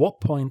 At what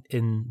point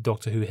in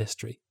Doctor Who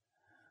history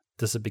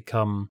does it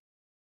become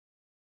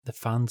the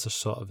fans are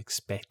sort of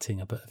expecting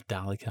a bit of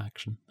Dalek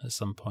action at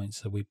some point,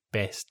 so we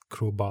best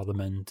crowbar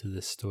them into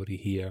this story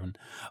here? And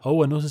I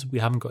noticed we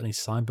haven't got any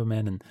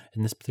Cybermen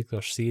in this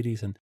particular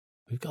series, and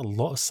we've got a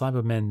lot of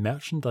Cybermen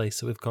merchandise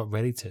that we've got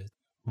ready to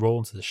roll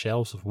into the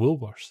shelves of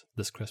Woolworths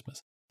this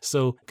Christmas.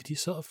 So could you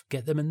sort of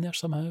get them in there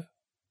somehow?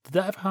 Did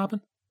that ever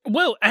happen?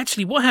 Well,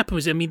 actually, what happened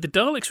was, the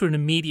Daleks were an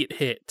immediate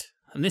hit,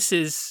 and this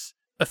is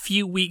a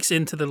few weeks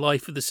into the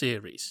life of the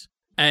series.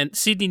 And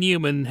Sidney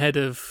Newman, head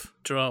of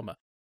drama,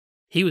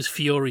 he was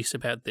furious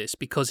about this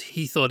because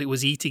he thought it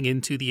was eating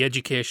into the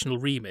educational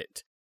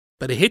remit.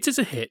 But a hit is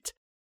a hit.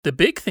 The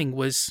big thing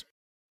was,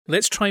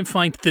 let's try and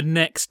find the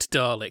next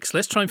Daleks.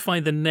 Let's try and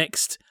find the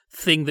next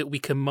thing that we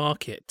can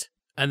market.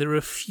 And there are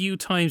a few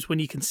times when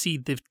you can see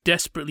they've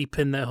desperately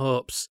pinned their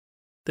hopes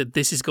that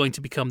this is going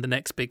to become the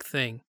next big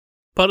thing.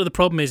 Part of the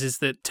problem is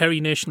that Terry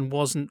Nation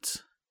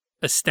wasn't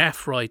a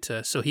staff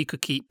writer, so he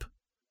could keep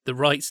the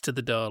rights to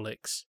the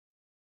Daleks.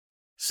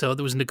 So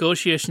there was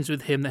negotiations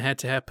with him that had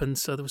to happen,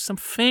 so there was some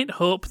faint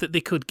hope that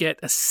they could get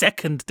a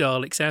second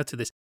Daleks out of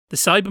this. The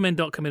Cybermen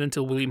don't come in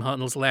until William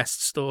Hartnell's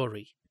last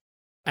story.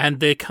 And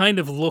they kind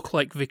of look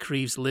like Vic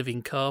Reeves'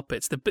 living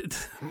carpets.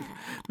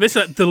 It's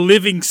like the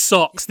living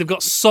socks. They've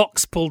got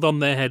socks pulled on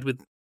their head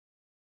with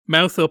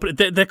mouth open.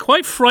 They're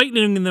quite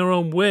frightening in their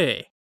own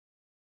way,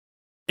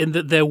 in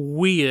that they're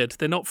weird.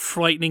 They're not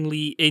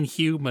frighteningly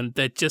inhuman.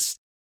 They're just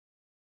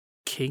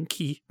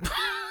kinky.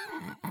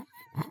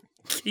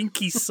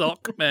 Kinky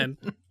sock men.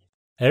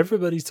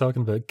 Everybody's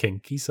talking about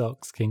kinky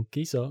socks,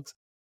 kinky socks.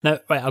 Now,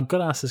 right, I've got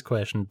to ask this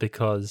question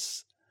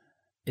because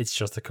it's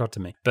just occurred to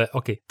me. But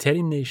okay,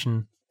 Terry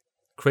Nation,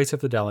 creator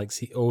of the Daleks,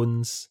 he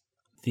owns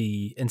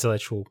the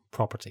intellectual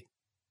property.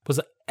 Was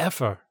there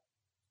ever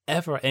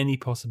any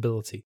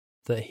possibility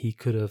that he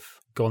could have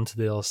gone to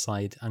the other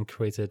side and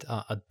created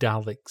a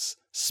Daleks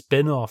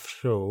spin-off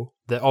show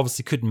that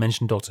obviously couldn't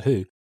mention Doctor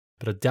Who,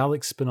 but a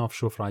Daleks spin-off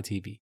show for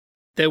ITV?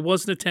 There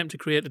was an attempt to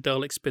create a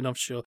Dalek spin-off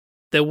show.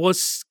 There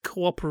was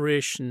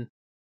cooperation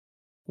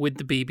with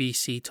the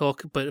BBC,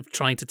 talk about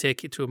trying to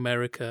take it to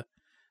America,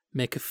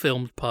 make a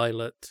filmed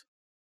pilot.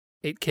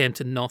 It came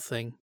to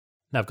nothing.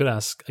 Now I've got to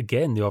ask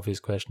again the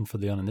obvious question for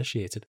the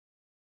uninitiated.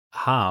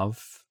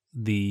 Have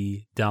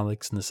the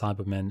Daleks and the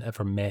Cybermen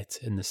ever met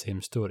in the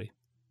same story?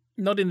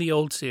 Not in the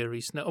old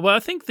series, no. Well, I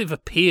think they've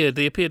appeared.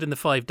 They appeared in the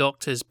Five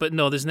Doctors, but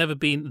no, there's never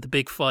been the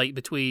big fight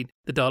between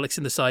the Daleks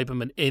and the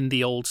Cybermen in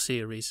the old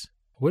series.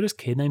 Where does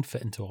K9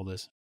 fit into all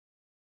this?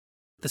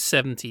 The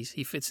 70s.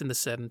 He fits in the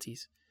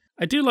 70s.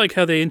 I do like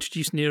how they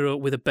introduced Nero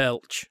with a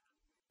belch.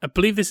 I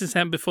believe this has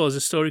happened before. There's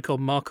a story called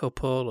Marco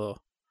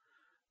Polo,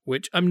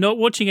 which I'm not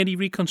watching any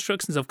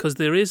reconstructions of because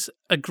there is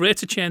a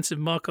greater chance of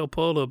Marco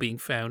Polo being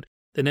found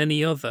than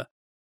any other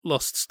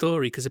lost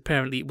story, because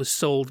apparently it was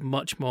sold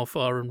much more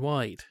far and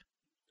wide.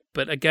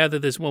 But I gather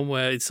there's one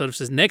where it sort of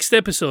says, next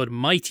episode,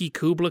 Mighty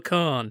Kubla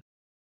Khan.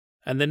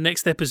 And the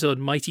next episode,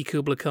 Mighty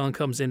Kubla Khan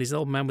comes in. He's an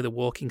old man with a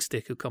walking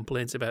stick who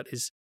complains about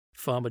his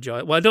farmer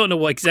job. Well, I don't know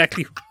what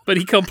exactly, but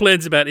he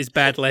complains about his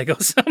bad leg or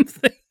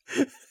something.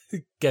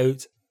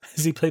 Goat.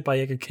 Is he played by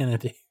Edgar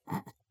Kennedy?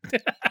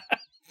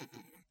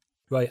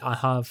 Right, I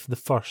have the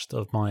first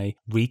of my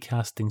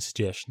recasting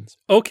suggestions.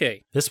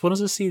 Okay. This one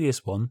is a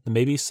serious one. There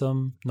may be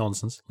some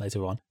nonsense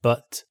later on,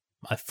 but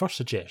my first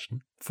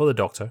suggestion for the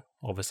Doctor,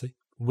 obviously,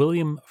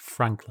 William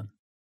Franklin.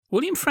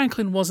 William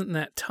Franklin wasn't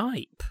that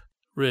type,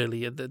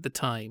 really, at the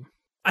time.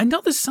 I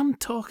know there's some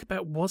talk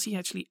about was he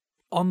actually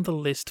on the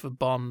list for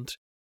Bond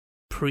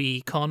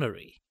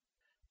pre-Connery.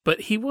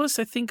 But he was,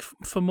 I think,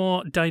 for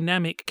more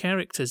dynamic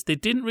characters. They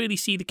didn't really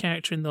see the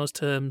character in those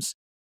terms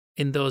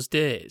in those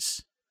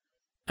days.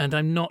 And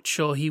I'm not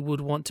sure he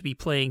would want to be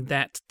playing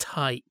that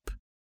type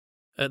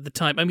at the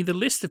time. I mean, the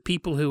list of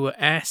people who were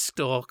asked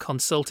or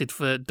consulted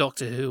for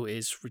Doctor Who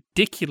is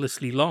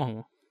ridiculously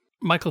long.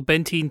 Michael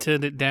Bentine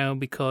turned it down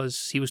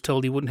because he was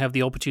told he wouldn't have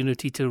the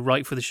opportunity to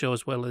write for the show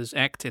as well as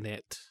act in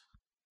it.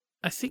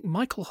 I think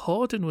Michael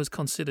Hordern was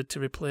considered to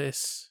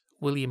replace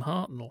William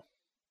Hartnell.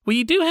 Well,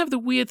 you do have the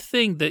weird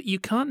thing that you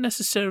can't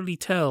necessarily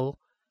tell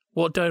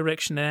what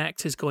direction an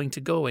actor's going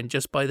to go in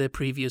just by their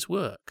previous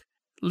work.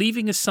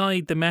 Leaving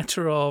aside the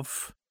matter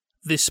of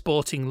This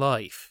Sporting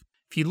Life,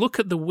 if you look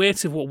at the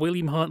weight of what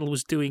William Hartnell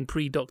was doing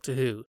pre-Doctor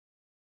Who,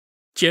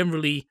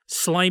 generally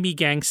slimy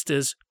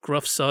gangsters,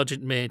 gruff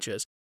sergeant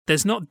majors,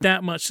 there's not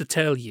that much to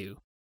tell you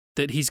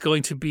that he's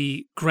going to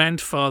be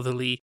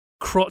grandfatherly,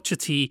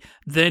 crotchety,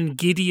 then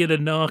giddy and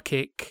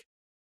anarchic,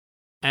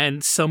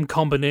 and some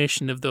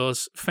combination of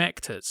those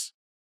factors.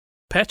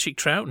 Patrick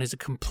Troughton is a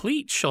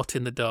complete shot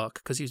in the dark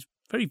because he's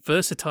a very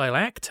versatile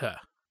actor.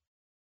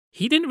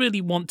 He didn't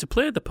really want to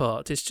play the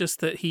part. It's just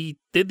that he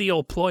did the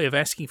old ploy of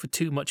asking for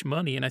too much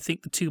money, and I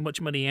think the too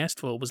much money he asked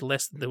for was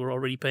less than they were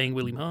already paying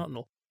William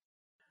Hartnell.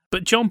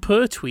 But John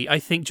Pertwee, I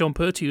think John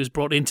Pertwee was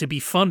brought in to be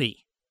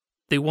funny.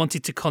 They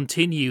wanted to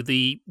continue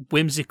the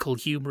whimsical,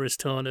 humorous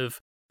tone of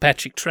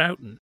Patrick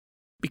Troughton.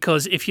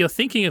 Because if you're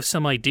thinking of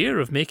some idea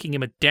of making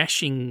him a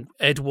dashing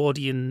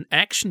Edwardian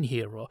action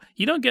hero,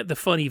 you don't get the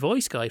funny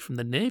voice guy from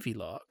the Navy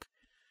Lark.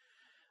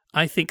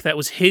 I think that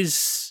was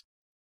his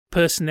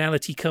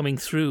personality coming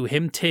through,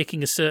 him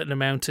taking a certain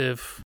amount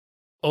of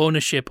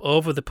ownership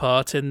over the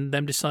part and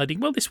them deciding,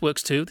 well, this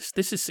works too,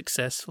 this is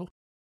successful.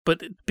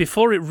 But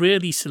before it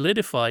really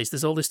solidifies,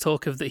 there's all this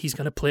talk of that he's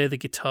going to play the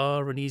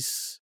guitar and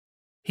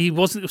he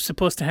wasn't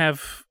supposed to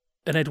have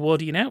an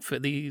Edwardian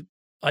outfit. The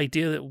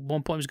idea that at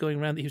one point was going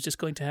around that he was just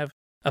going to have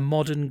a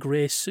modern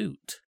grey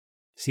suit.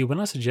 See, when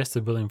I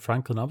suggested William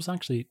Franklin, I was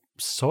actually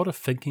sort of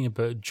thinking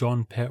about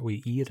John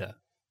Pertwee era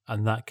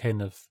and that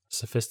kind of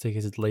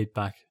sophisticated,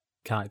 laid-back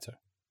character.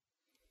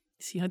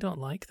 See, I don't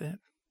like that.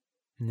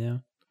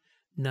 No?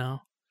 No.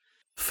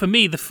 For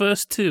me, the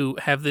first two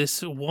have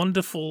this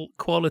wonderful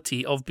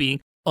quality of being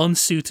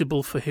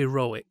unsuitable for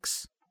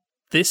heroics.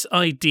 This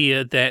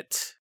idea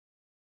that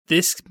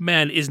this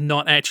man is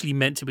not actually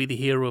meant to be the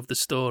hero of the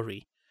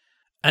story.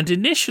 And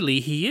initially,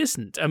 he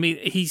isn't. I mean,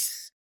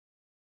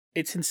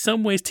 it's in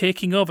some ways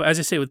taking over, as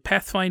I say, with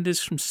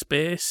Pathfinders from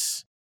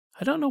Space.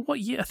 I don't know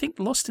what year. I think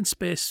Lost in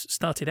Space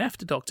started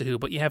after Doctor Who,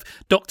 but you have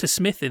Dr.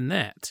 Smith in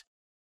that.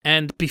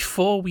 And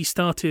before we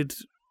started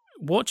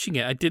watching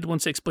it, I did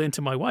once explain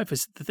to my wife,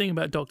 the thing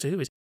about Doctor Who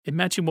is,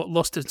 imagine what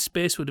Lost in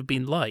Space would have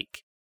been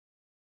like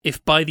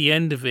if by the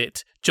end of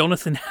it,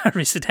 Jonathan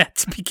Harris had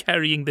to be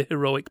carrying the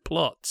heroic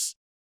plots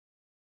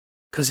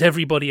because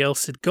everybody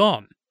else had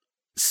gone.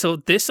 So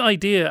this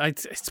idea,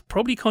 it's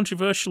probably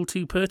controversial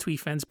to Pertwee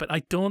fans, but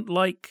I don't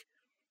like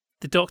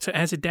the Doctor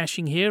as a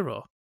dashing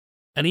hero.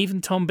 And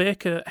even Tom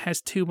Baker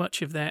has too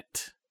much of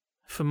that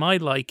for my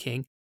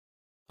liking.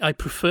 I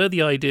prefer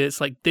the idea,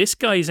 it's like this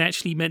guy is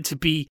actually meant to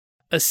be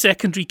a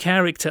secondary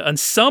character and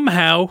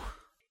somehow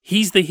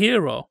he's the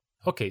hero.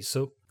 Okay,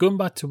 so going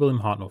back to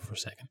William Hartnell for a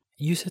second.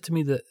 You said to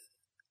me that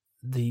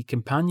the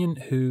companion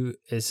who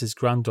is his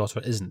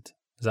granddaughter isn't.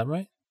 Is that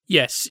right?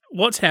 Yes.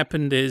 What's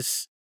happened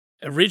is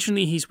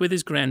originally he's with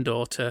his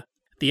granddaughter.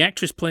 The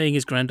actress playing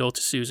his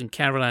granddaughter, Susan,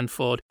 Carol Ann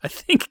Ford, I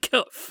think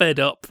got fed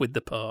up with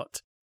the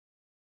part.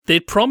 They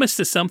promised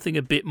her something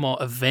a bit more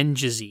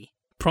Avengers-y,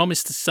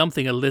 promised her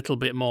something a little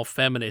bit more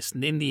feminist,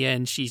 and in the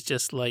end she's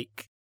just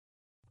like,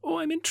 oh,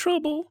 I'm in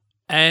trouble.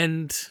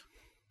 And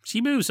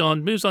she moves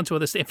on to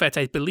other stuff. In fact,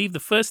 I believe the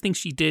first thing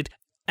she did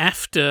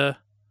after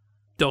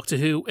Doctor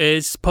Who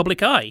is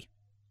Public Eye.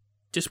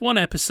 Just one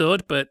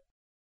episode, but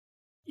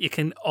you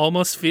can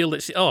almost feel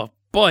that oh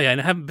boy,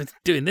 I haven't been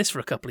doing this for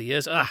a couple of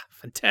years. Ah,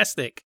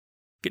 fantastic.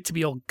 Get to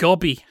be all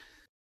gobby.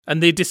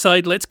 And they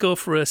decide, let's go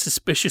for a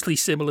suspiciously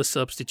similar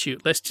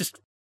substitute.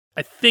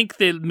 I think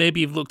they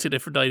maybe have looked at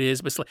different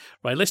ideas, but it's like,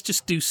 right, let's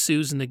just do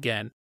Susan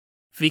again.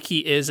 Vicky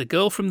is a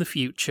girl from the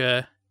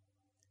future,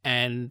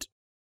 and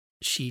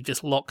she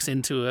just locks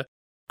into a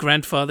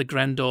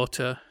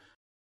grandfather-granddaughter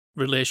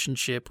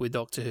relationship with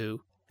Doctor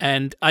Who.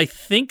 And I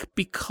think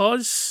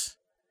because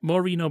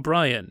Maureen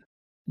O'Brien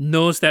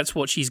knows that's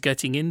what she's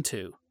getting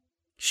into,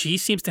 she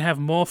seems to have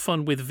more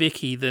fun with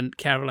Vicky than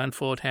Carol Ann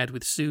Ford had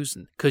with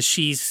Susan, because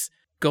she's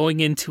going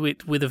into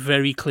it with a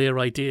very clear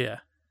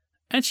idea.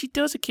 And she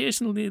does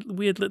occasionally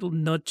weird little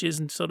nudges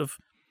and sort of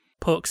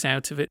pokes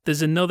out of it.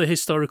 There's another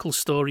historical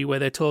story where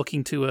they're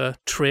talking to a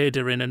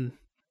trader in a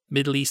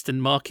Middle Eastern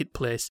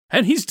marketplace,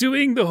 and he's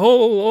doing the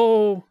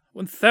whole,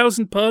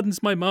 1,000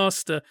 pardons my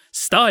master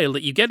style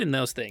that you get in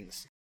those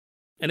things.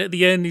 And at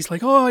the end, he's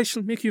like, I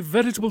shall make you a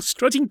veritable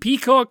strutting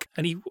peacock.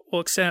 And he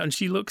walks out, and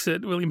she looks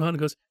at William Hurt and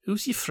goes,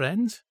 who's your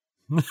friend?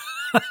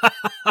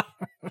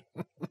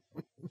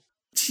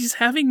 She's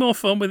having more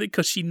fun with it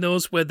because she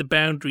knows where the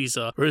boundaries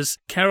are. Whereas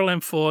Carol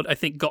Ann Ford, I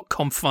think, got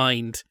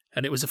confined,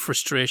 and it was a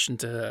frustration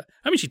to her.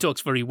 I mean, she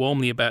talks very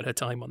warmly about her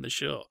time on the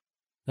show.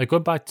 Now,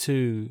 going back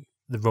to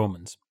the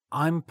Romans,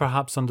 I'm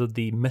perhaps under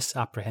the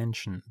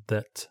misapprehension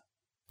that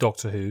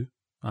Doctor Who,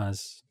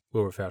 as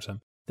we'll refer to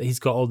him, that he's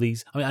got all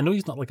these... I mean, I know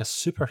he's not like a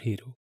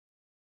superhero,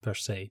 per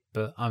se,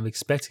 but I'm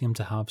expecting him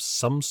to have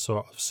some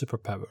sort of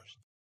superpowers,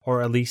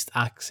 or at least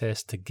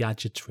access to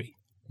gadgetry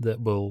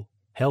that will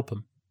help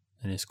him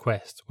in his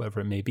quest,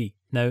 whatever it may be.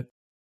 Now,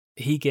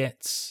 he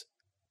gets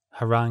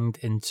harangued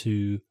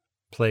into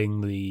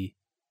playing the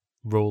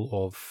role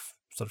of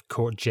sort of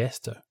court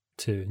jester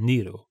to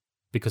Nero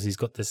because he's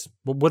got this...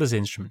 What is the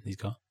instrument he's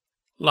got?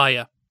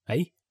 Lyre.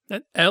 Eh?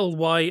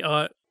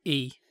 Lyre.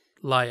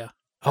 Lyre.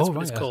 That's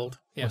what it's called.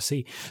 Yeah. I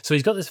see. So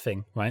he's got this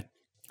thing, right?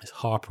 His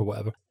harp or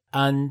whatever.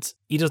 And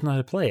he doesn't know how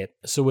to play it.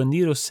 So when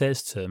Nero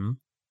says to him,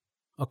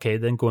 okay,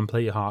 then go and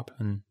play your harp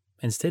and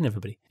entertain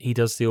everybody, he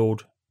does the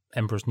old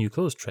Emperor's New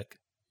Clothes trick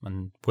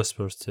and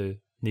whispers to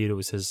Nero,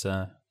 he says,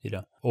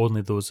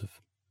 only those of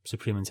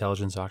supreme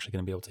intelligence are actually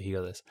going to be able to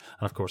hear this.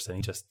 And of course, then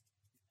he just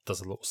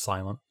does a little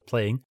silent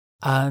playing.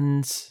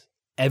 And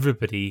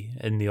everybody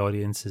in the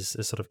audience is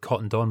sort of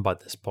cottoned on by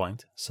this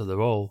point. So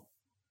they're all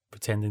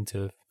pretending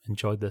to have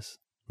enjoyed this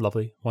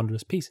lovely,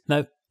 wondrous piece.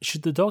 Now,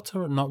 should the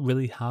Doctor not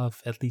really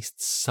have at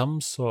least some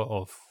sort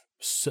of,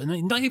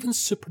 not even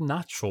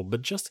supernatural,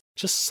 but just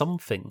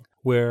something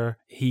where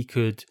he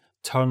could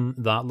turn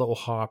that little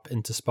harp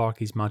into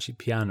Sparky's magic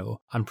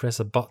piano and press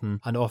a button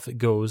and off it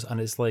goes, and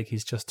it's like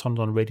he's just turned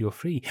on Radio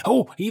Free.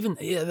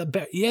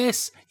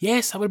 Yes,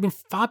 that would have been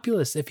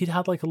fabulous if he'd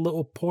had like a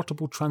little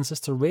portable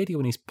transistor radio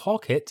in his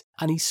pocket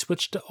and he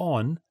switched it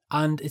on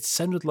and it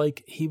sounded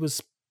like he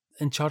was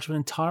in charge of an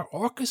entire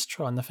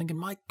orchestra. And they're thinking,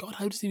 my God,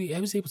 how was he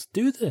able to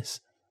do this?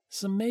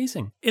 It's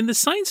amazing. In the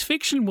science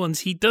fiction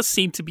ones, he does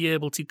seem to be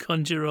able to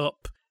conjure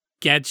up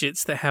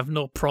gadgets that have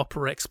no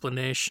proper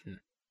explanation.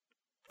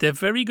 They're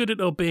very good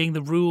at obeying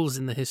the rules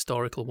in the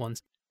historical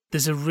ones.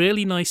 There's a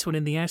really nice one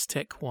in the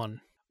Aztec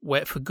one,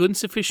 where for good and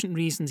sufficient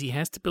reasons he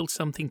has to build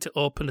something to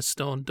open a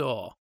stone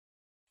door.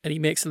 And he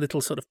makes a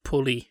little sort of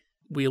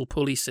wheel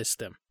pulley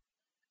system.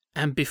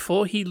 And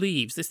before he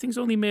leaves, this thing's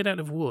only made out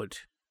of wood,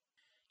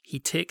 he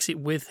takes it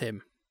with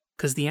him,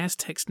 because the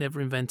Aztecs never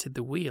invented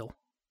the wheel.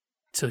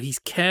 So he's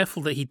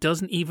careful that he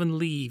doesn't even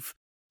leave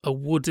a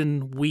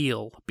wooden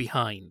wheel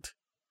behind.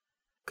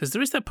 Because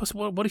there is that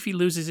possibility, what if he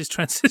loses his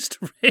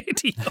transistor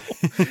radio?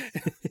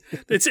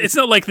 It's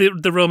not like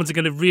the Romans are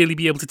going to really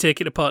be able to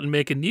take it apart and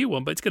make a new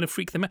one, but it's going to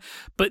freak them out.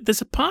 But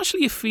there's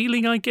partially a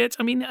feeling I get.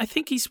 I mean, I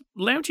think he's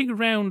lounging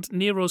around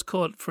Nero's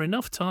court for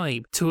enough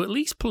time to at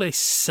least play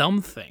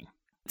something.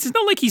 It's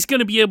not like he's going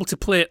to be able to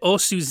play Oh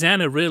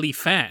Susanna really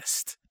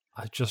fast.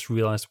 I've just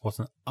realised what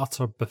an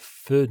utter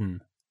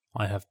buffoon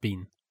I have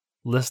been.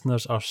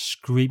 Listeners are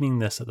screaming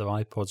this at their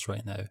iPods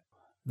right now.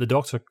 The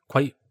Doctor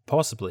quite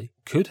possibly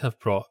could have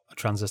brought a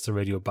transistor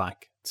radio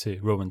back to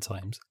Roman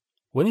times.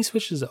 When he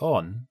switches it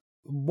on,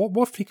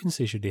 what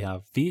frequency should he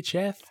have?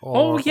 VHF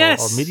or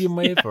medium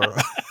wave? Yeah. Or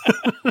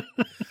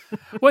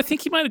Well, I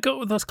think he might have got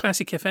with those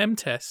classic FM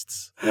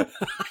tests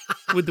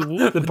with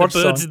the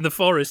birds in the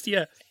forest.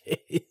 Yeah,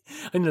 I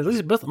mean, there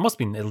must have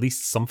been at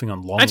least something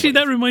on long. Actually, wave.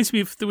 that reminds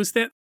me of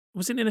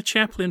was it in a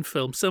Chaplin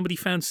film? Somebody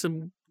found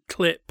some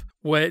clip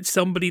where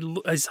somebody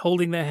is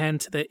holding their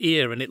hand to their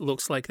ear and it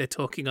looks like they're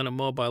talking on a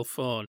mobile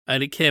phone.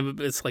 And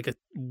it's like a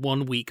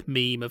 1 week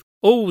meme of,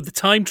 the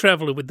time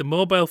traveler with the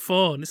mobile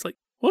phone. It's like,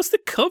 what's the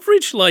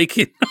coverage like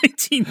in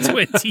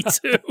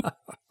 1922?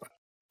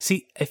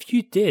 See, if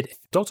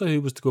Doctor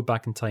Who was to go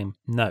back in time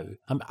now,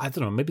 I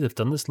don't know, maybe they've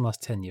done this in the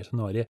last 10 years, I have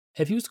no idea.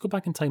 If he was to go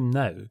back in time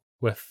now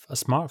with a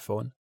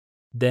smartphone,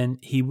 then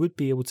he would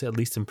be able to at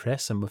least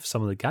impress him with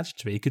some of the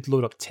gadgetry. He could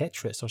load up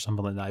Tetris or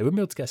something like that. He wouldn't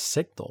be able to get a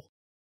signal.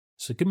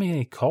 So he couldn't make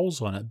any calls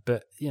on it,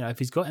 but, if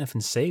he's got anything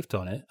saved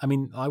on it... I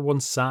mean, I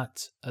once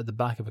sat at the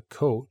back of a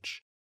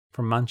coach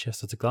from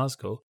Manchester to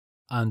Glasgow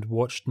and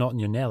watched Not in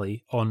Your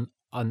Nelly on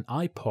an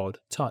iPod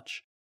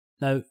Touch.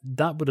 Now,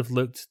 that would have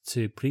looked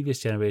to previous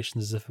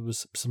generations as if it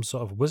was some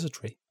sort of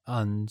wizardry.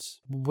 And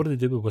what do they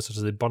do with wizards?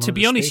 Do they burn them? To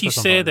be honest, you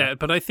say that,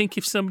 but I think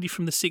if somebody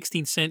from the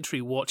 16th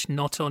century watched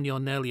Not on Your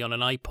Nelly on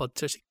an iPod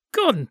Touch...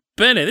 God,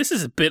 Bennett, this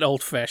is a bit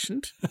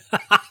old-fashioned.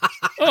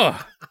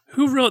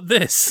 Who wrote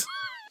this?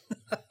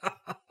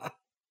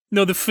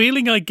 No, the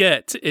feeling I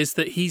get is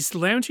that he's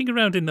lounging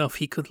around enough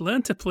he could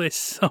learn to play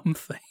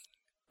something.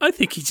 I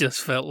think he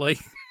just felt like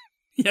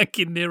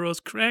yanking Nero's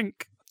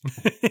crank.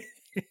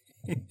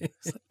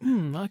 It's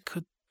like, I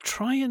could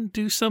try and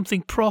do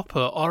something proper,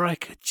 or I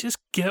could just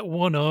get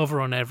one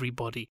over on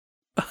everybody.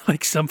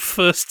 Like some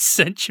 1st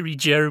century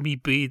Jeremy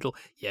Beadle.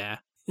 Yeah.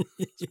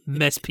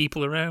 Mess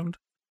people around.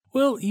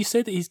 Well, you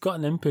said that he's got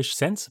an impish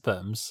sense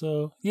about him,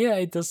 so yeah,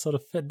 it does sort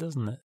of fit,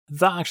 doesn't it?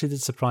 That actually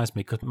did surprise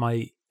me, because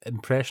my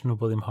impression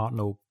of William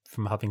Hartnell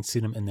from having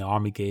seen him in the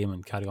Army Game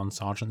and Carry On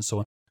Sergeant and so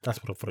on, that's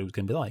what I thought he was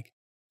going to be like.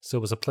 So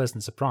it was a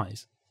pleasant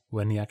surprise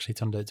when he actually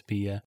turned out to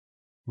be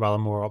rather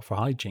more up for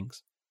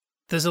hijinks.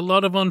 There's a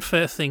lot of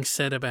unfair things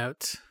said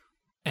about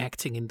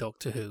acting in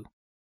Doctor Who.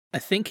 I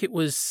think it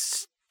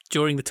was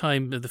during the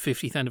time of the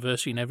 50th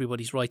anniversary and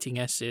everybody's writing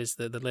essays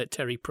that the late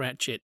Terry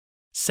Pratchett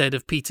said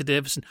of Peter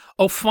Davison,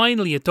 "Oh,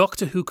 finally, a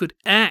Doctor Who could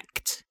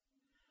act."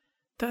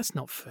 That's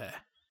not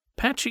fair.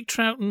 Patrick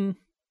Troughton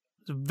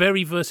was a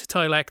very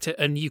versatile actor,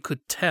 and you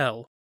could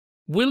tell.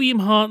 William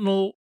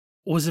Hartnell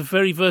was a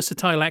very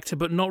versatile actor,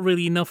 but not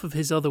really enough of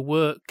his other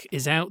work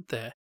is out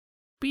there.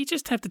 But you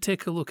just have to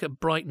take a look at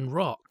Brighton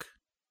Rock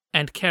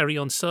and Carry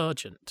On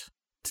Sergeant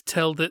to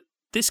tell that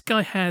this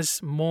guy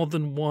has more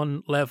than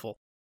one level.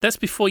 That's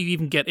before you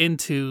even get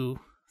into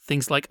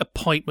things like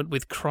Appointment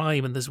with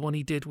Crime, and there's one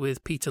he did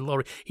with Peter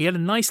Lorre. He had a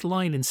nice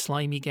line in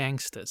Slimy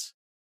Gangsters.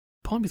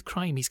 Appointment with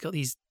Crime, he's got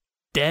these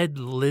dead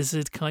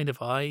lizard kind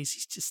of eyes.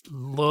 He's just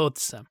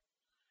loathsome.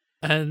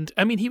 And,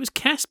 I mean, he was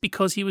cast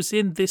because he was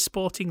in This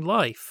Sporting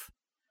Life.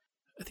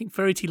 I think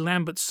Verity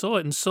Lambert saw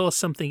it and saw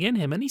something in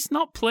him, and he's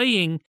not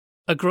playing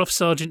a gruff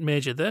sergeant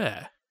major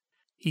there.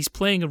 He's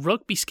playing a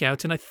rugby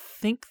scout, and I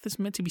think there's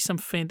meant to be some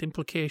faint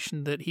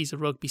implication that he's a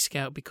rugby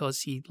scout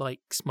because he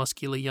likes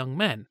muscular young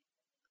men.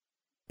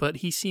 But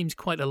he seems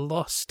quite a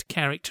lost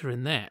character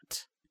in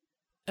that.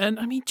 And,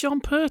 I mean, John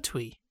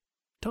Pertwee.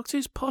 Doctor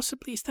Who's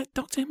possibly... Is that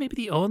Doctor Who maybe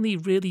the only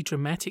really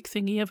dramatic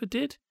thing he ever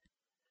did?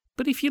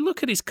 But if you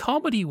look at his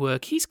comedy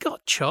work, he's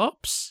got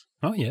chops.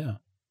 Oh, yeah.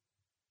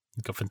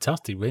 He's got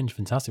fantastic range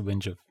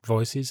of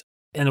voices.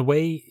 In a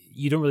way,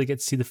 you don't really get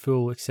to see the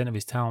full extent of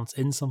his talents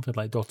in something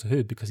like Doctor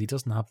Who because he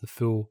doesn't have the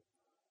full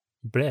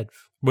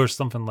breadth. Whereas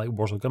something like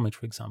Wurzel Gummidge,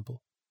 for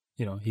example,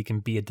 he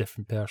can be a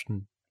different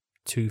person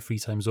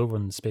 2-3 times over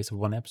in the space of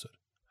one episode.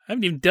 I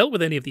haven't even dealt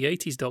with any of the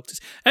 80s Doctors.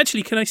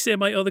 Actually, can I say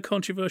my other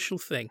controversial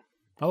thing?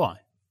 Oh,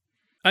 aye.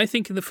 I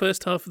think in the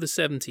first half of the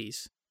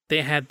 70s,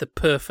 they had the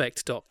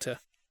perfect Doctor.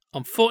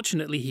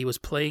 Unfortunately, he was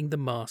playing the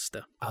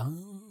Master.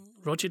 Oh.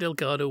 Roger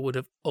Delgado would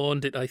have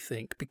owned it, I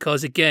think,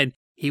 because, again,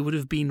 he would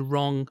have been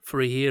wrong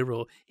for a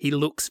hero. He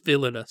looks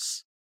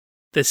villainous.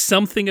 There's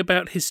something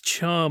about his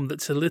charm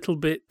that's a little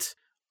bit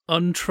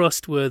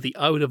untrustworthy.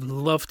 I would have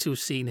loved to have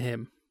seen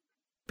him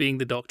being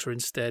the Doctor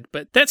instead.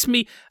 But that's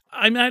me.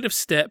 I'm out of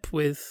step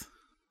with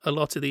a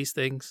lot of these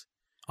things.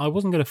 I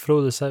wasn't going to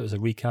throw this out as a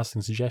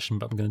recasting suggestion,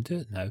 but I'm going to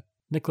do it now.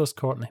 Nicholas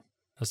Courtney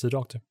as the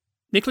Doctor.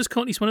 Nicholas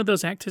Courtney's one of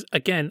those actors,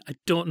 again, I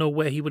don't know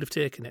where he would have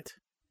taken it.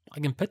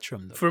 I can picture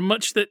him, though. For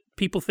much that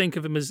people think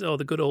of him as,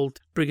 the good old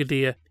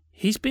Brigadier,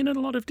 he's been in a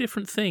lot of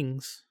different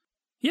things.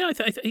 Yeah,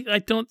 I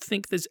don't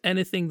think there's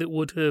anything that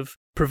would have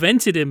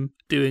prevented him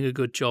doing a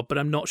good job, but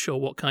I'm not sure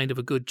what kind of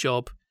a good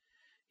job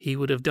he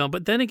would have done.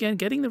 But then again,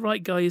 getting the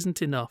right guy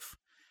isn't enough.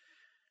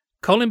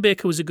 Colin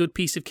Baker was a good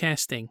piece of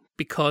casting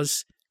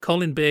because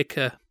Colin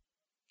Baker,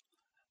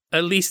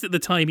 at least at the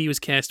time he was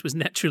cast, was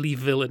naturally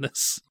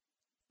villainous.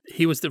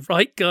 He was the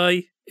right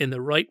guy in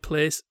the right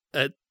place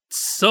at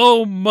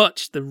so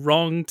much the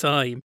wrong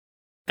time.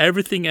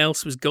 Everything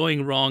else was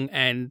going wrong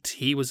and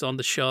he was on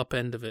the sharp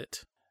end of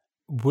it.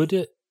 Would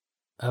it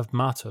have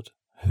mattered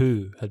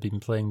who had been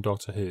playing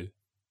Doctor Who,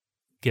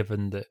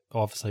 given that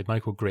obviously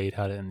Michael Grade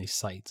had it in his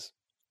sights?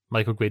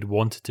 Michael Grade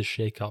wanted to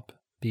shake up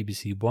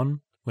BBC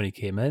One when he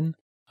came in,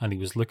 and he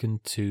was looking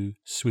to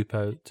sweep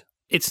out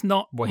It's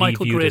not what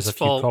Michael he viewed Grade's as a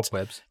few fault.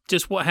 cobwebs.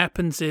 Just what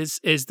happens is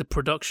the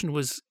production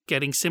was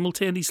getting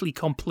simultaneously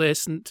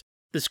complacent.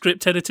 The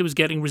script editor was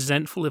getting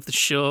resentful of the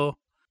show.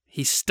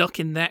 He's stuck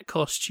in that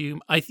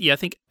costume. I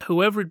think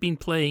whoever had been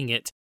playing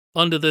it,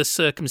 under the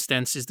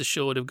circumstances, the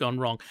show would have gone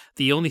wrong.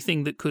 The only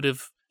thing that could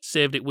have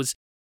saved it was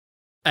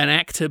an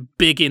actor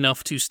big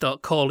enough to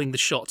start calling the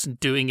shots and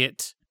doing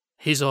it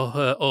his or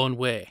her own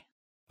way.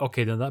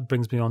 Okay, then that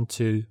brings me on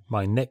to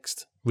my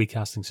next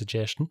recasting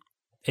suggestion.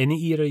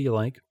 Any era you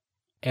like,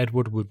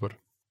 Edward Woodward.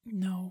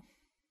 No.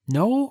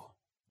 No?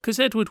 Because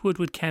Edward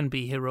Woodward can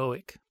be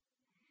heroic.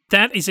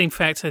 That is, in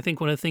fact, I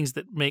think one of the things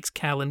that makes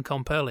Callan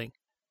compelling.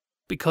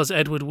 Because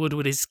Edward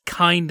Woodward is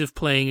kind of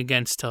playing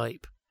against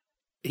type.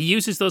 He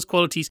uses those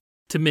qualities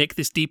to make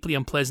this deeply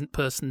unpleasant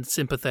person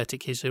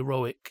sympathetic, his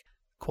heroic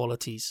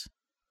qualities.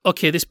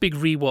 Okay, this big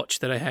rewatch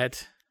that I had.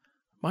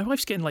 My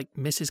wife's getting like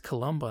Mrs.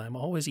 Columba. I'm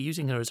always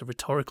using her as a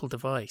rhetorical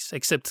device.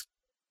 Except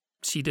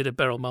she did a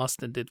Beryl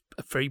Marston, did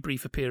a very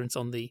brief appearance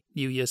on the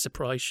New Year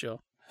surprise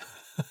show.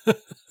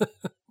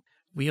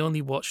 We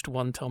only watched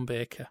one Tom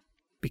Baker.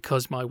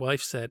 Because my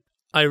wife said,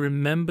 I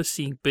remember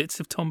seeing bits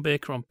of Tom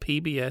Baker on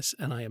PBS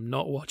and I am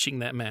not watching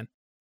that man.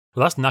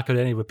 Well, that's knackered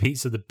any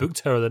repeats of the Book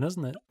Tower then,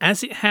 isn't it?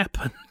 As it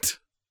happened,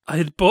 I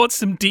had bought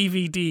some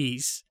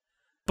DVDs,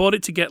 bought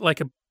it to get like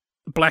a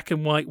black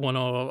and white one,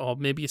 or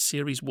maybe a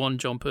Series 1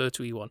 John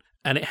Pertwee one,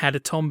 and it had a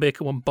Tom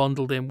Baker one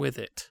bundled in with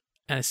it.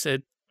 And I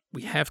said,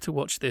 we have to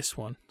watch this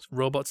one. It's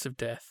Robots of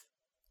Death,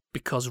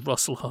 because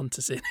Russell Hunt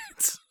is in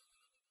it.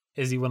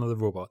 Is he one of the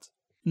robots?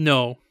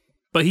 No,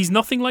 but he's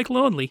nothing like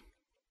Lonely.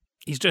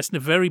 He's dressed in a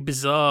very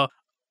bizarre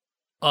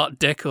Art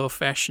Deco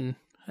fashion,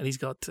 and he's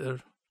got a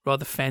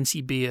rather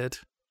fancy beard.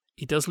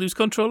 He does lose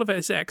control of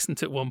his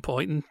accent at one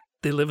point and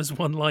delivers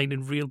one line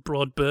in real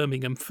broad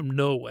Birmingham from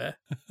nowhere.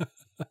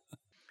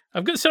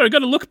 I've got to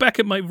look back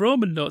at my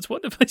Roman notes.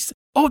 What have I said?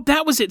 Oh,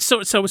 that was it.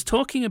 So I was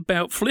talking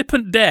about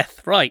flippant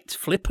death. Right,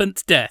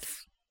 flippant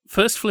death.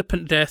 First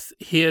flippant death,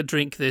 here,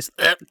 drink this,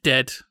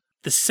 dead.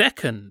 The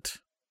second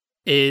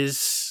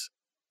is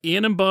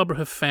Ian and Barbara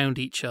have found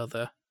each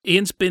other.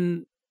 Ian's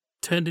been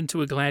turned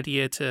into a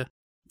gladiator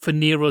for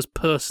Nero's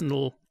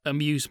personal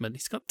amusement.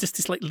 He's got just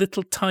this like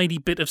little tiny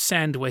bit of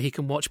sand where he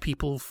can watch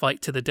people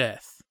fight to the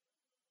death.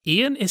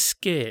 Ian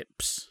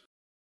escapes.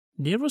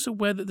 Nero's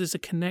aware that there's a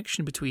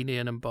connection between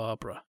Ian and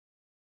Barbara.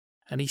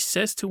 And he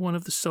says to one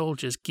of the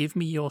soldiers, "Give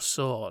me your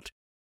sword."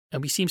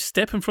 And we see him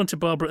step in front of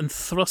Barbara and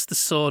thrust the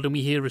sword, and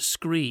we hear a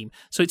scream.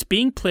 So it's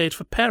being played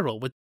for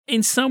peril.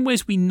 In some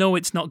ways, we know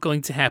it's not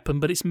going to happen,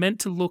 but it's meant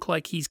to look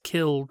like he's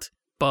killed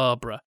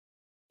Barbara.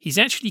 He's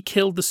actually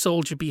killed the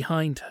soldier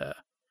behind her.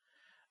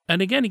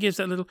 And again, he gives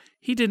that little,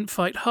 he didn't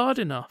fight hard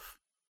enough.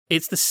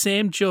 It's the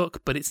same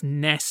joke, but it's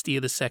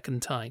nastier the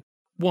second time.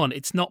 One,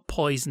 it's not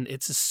poison,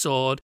 it's a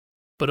sword.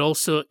 But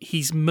also,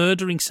 he's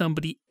murdering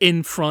somebody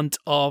in front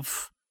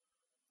of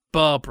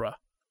Barbara.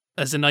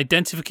 As an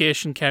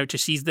identification character,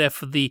 she's there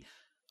for the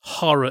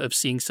horror of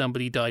seeing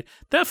somebody die.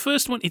 That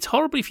first one, it's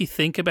horrible if you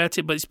think about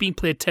it, but it's being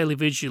played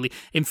televisually.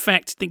 In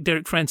fact, I think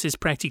Derek Francis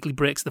practically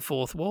breaks the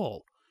fourth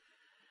wall.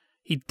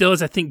 He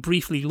does, I think,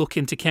 briefly look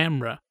into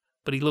camera,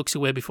 but he looks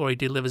away before he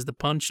delivers the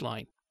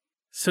punchline.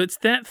 So it's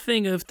that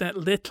thing of that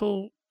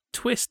little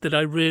twist that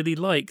I really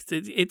liked.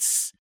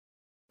 It's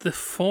the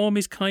form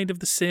is kind of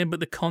the same, but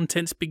the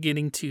content's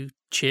beginning to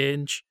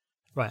change.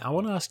 Right, I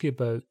want to ask you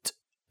about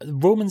the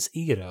Romans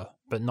era,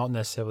 but not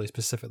necessarily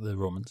specifically the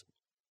Romans.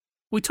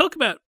 We talk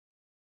about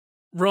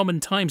Roman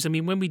times. I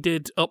mean, when we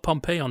did Up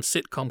Pompeii on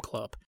Sitcom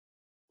Club,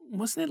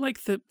 wasn't it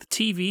like the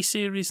TV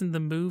series and the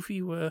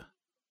movie were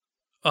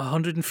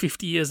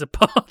 150 years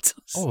apart?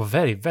 Oh,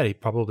 very, very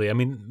probably. I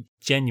mean,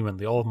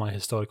 genuinely, all of my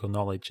historical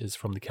knowledge is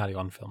from the Carry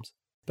On films.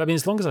 But I mean,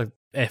 as long as a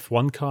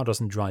F1 car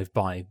doesn't drive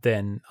by,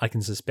 then I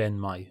can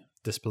suspend my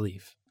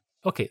disbelief.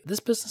 Okay, this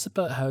business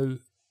about how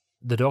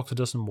the Doctor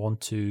doesn't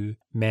want to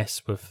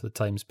mess with the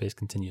time-space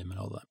continuum and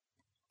all that.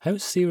 How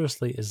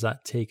seriously is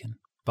that taken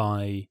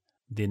by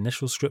the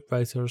initial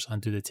scriptwriters,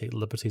 and do they take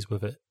liberties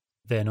with it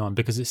then on?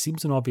 Because it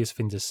seems an obvious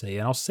thing to say,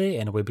 and I'll say it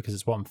anyway because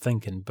it's what I'm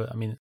thinking, but I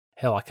mean,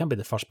 hell, I can't be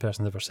the first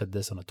person that ever said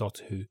this on a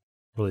Doctor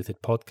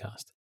Who-related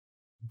podcast.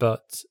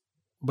 But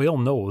we all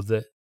know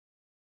that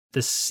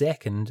the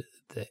second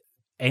that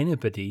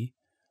anybody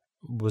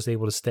was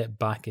able to step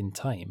back in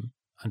time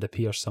and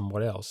appear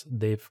somewhere else,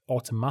 they've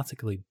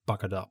automatically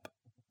buggered up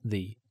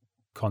the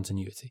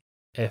continuity.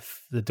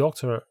 If the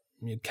Doctor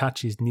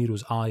catches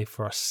Nero's eye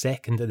for a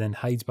second and then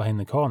hides behind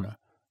the corner,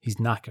 he's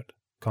knackered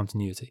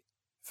continuity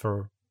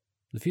for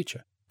the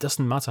future.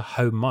 Doesn't matter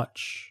how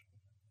much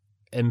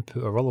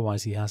input or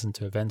otherwise he has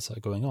into events that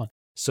are going on.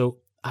 So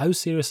how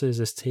seriously is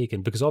this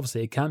taken? Because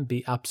obviously it can't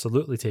be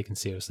absolutely taken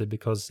seriously,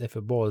 because if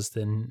it was,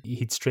 then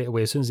he'd straight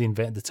away, as soon as he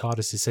invented the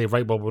TARDIS, he'd say,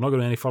 right, well, we're not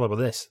going any further with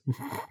this.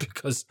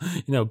 Because,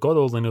 God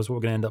only knows what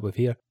we're going to end up with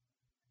here.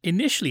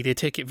 Initially, they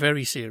take it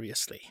very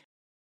seriously.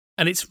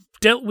 And it's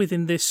dealt with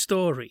in this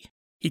story.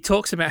 He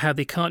talks about how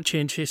they can't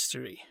change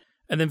history.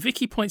 And then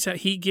Vicky points out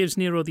he gives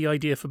Nero the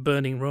idea for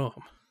burning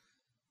Rome.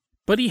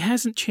 But he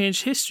hasn't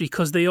changed history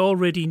because they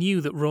already knew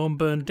that Rome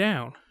burned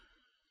down.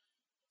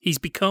 He's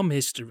become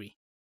history.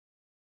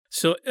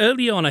 So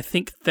early on, I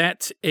think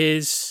that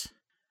is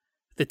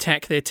the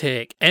tack they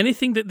take.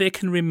 Anything that they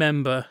can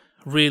remember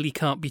really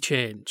can't be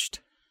changed.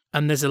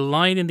 And there's a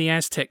line in the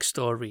Aztec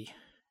story.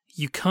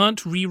 You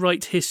can't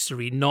rewrite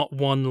history, not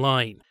one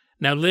line.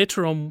 Now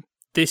later on,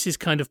 this is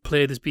kind of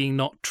played as being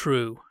not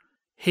true.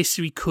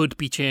 History could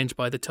be changed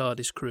by the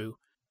TARDIS crew.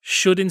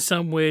 Should in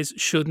some ways,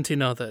 shouldn't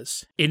in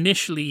others.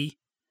 Initially,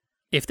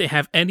 if they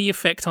have any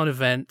effect on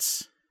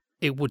events,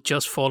 it would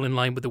just fall in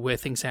line with the way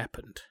things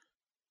happened.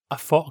 A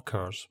thought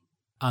occurs,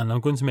 and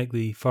I'm going to make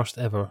the first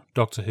ever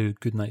Doctor Who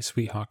Goodnight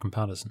Sweetheart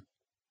comparison.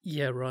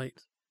 Yeah, right.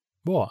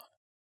 What?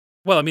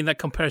 Well, I mean, that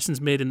comparison's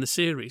made in the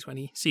series when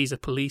he sees a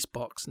police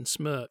box and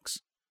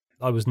smirks.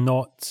 I was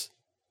not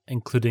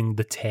including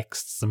the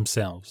texts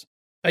themselves.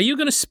 Are you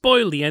going to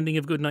spoil the ending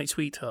of Goodnight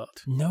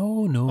Sweetheart?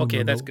 No.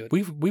 Okay, that's good.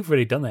 We've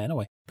already done that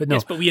anyway. But no.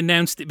 Yes, but we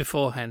announced it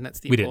beforehand. That's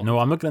the we didn't. No,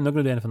 I'm not going to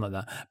do anything like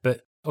that.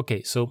 But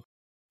okay, so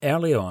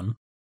early on,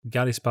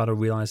 Gary Sparrow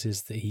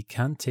realizes that he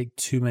can't take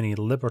too many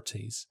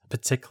liberties,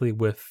 particularly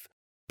with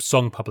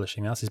song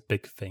publishing. That's his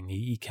big thing.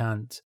 He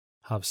can't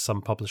have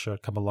some publisher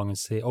come along and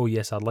say, oh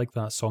yes, I like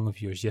that song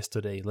of yours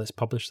yesterday, let's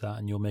publish that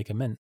and you'll make a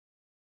mint.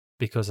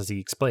 Because as he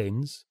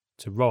explains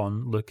to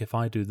Ron, look, if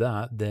I do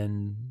that,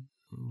 then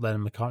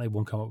Lennon McCartney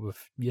won't come up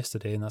with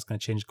yesterday, and that's going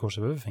to change the course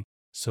of everything.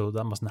 So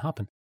that mustn't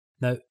happen.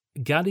 Now,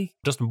 Gary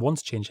doesn't want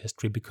to change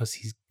history because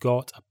he's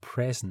got a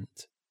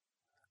present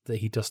that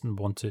he doesn't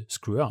want to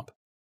screw up.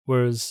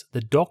 Whereas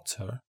the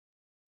Doctor,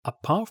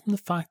 apart from the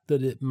fact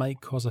that it might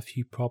cause a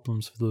few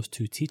problems for those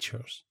two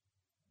teachers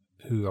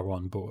who are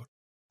on board,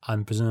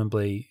 and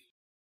presumably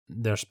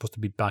they're supposed to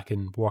be back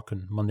in work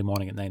on Monday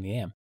morning at 9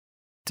 a.m.,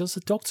 does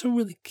the Doctor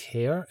really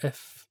care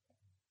if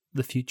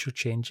the future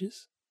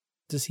changes?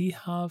 Does he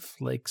have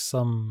like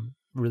some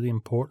really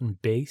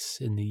important base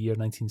in the year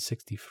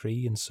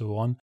 1963 and so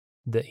on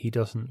that he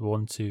doesn't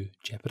want to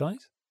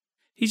jeopardize?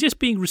 He's just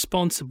being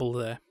responsible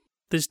there.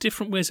 There's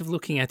different ways of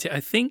looking at it.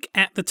 I think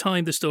at the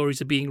time the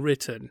stories are being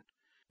written,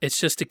 it's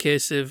just a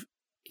case of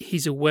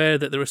he's aware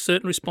that there are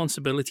certain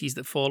responsibilities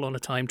that fall on a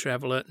time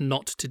traveller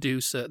not to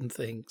do certain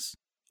things.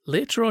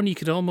 Later on, you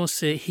could almost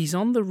say he's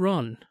on the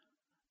run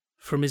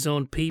from his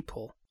own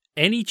people.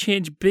 Any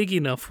change big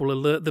enough will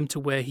alert them to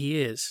where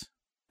he is.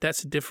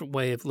 That's a different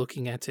way of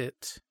looking at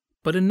it.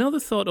 But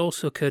another thought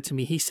also occurred to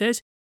me. He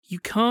says you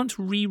can't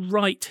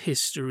rewrite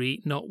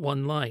history, not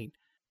one line.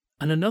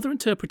 And another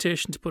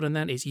interpretation to put on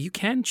that is you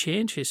can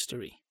change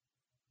history,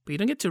 but you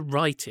don't get to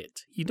write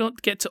it. You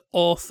don't get to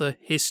author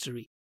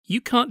history.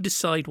 You can't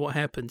decide what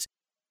happens.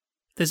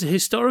 There's a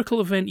historical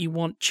event you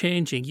want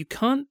changing. You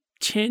can't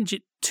change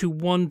it to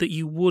one that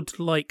you would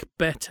like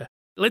better.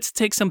 Let's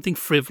take something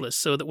frivolous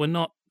so that we're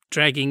not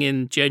dragging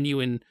in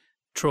genuine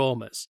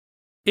traumas.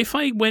 If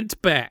I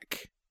went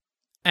back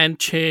and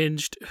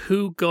changed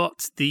who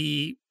got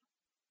the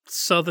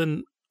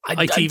Southern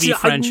ITV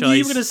franchise... I knew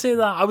you were going to say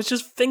that. I was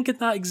just thinking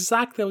that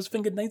exactly. I was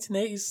thinking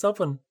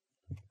 1987.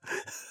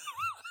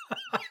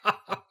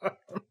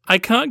 I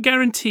can't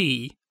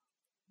guarantee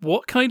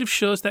what kind of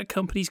shows that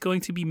company's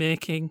going to be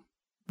making,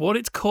 what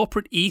its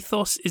corporate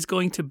ethos is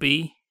going to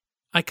be.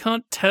 I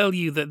can't tell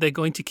you that they're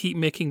going to keep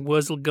making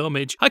Wurzel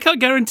Gummidge. I can't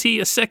guarantee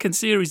a second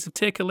series of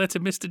Take a Letter,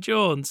 Mr.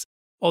 Jones,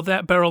 or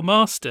That Beryl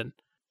Marston.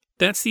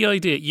 That's the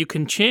idea. You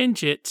can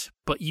change it,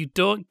 but you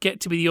don't get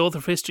to be the author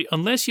of history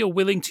unless you're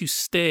willing to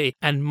stay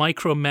and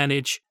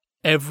micromanage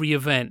every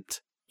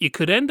event. You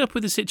could end up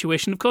with a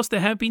situation, of course, there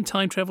have been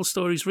time travel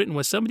stories written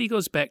where somebody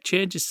goes back,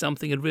 changes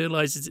something, and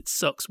realizes it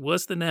sucks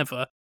worse than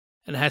ever,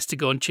 and has to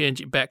go and change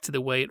it back to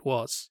the way it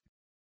was.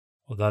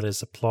 Well, that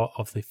is the plot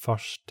of the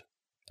first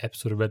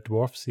episode of Red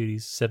Dwarf,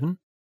 Series 7,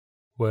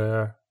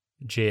 where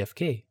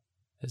JFK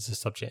is the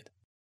subject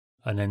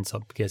and ends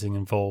up getting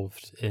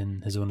involved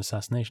in his own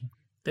assassination.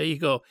 There you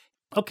go.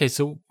 Okay,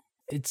 so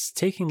it's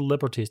taking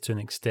liberties to an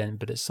extent,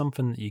 but it's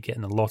something that you get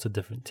in a lot of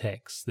different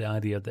texts. The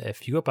idea that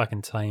if you go back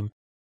in time,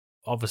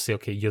 obviously,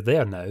 okay, you're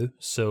there now,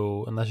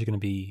 so unless you're going to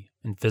be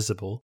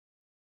invisible,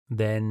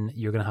 then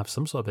you're going to have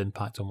some sort of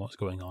impact on what's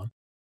going on.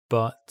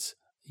 But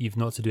you've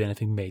not to do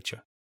anything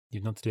major.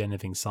 You've not to do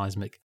anything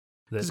seismic.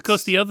 Because, of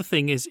course, the other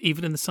thing is,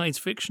 even in the science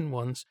fiction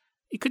ones,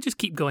 he could just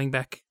keep going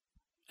back.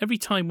 Every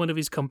time one of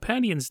his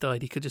companions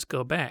died, he could just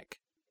go back.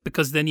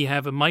 Because then you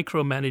have a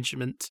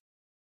micromanagement,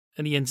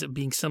 and he ends up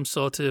being some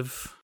sort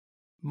of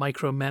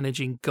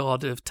micromanaging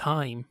god of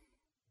time.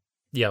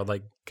 Yeah,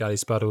 like Gary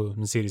Sparrow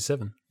in Series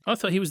 7. I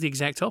thought he was the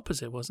exact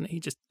opposite, wasn't he? He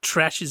just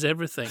trashes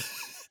everything.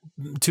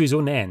 To his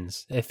own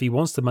ends. If he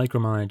wants to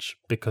micromanage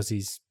because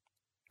he's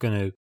going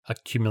to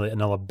accumulate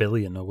another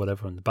billion or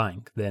whatever in the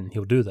bank, then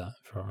he'll do that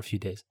for a few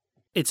days.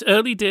 It's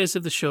early days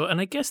of the show, and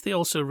I guess they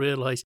also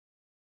realised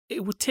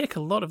it would take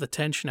a lot of the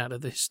tension out of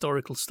the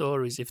historical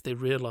stories if they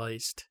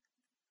realised.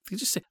 They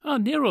just say, oh,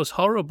 Nero's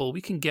horrible,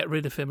 we can get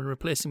rid of him and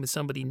replace him with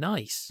somebody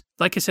nice.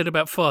 Like I said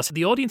about Farce,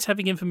 the audience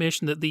having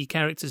information that the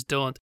characters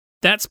don't,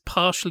 that's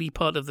partially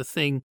part of the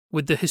thing.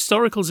 With the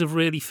historicals of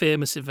really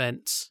famous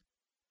events,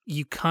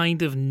 you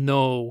kind of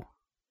know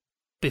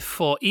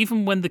before,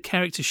 even when the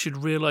characters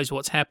should realise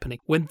what's happening.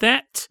 When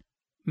that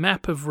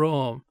map of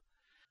Rome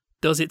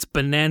does its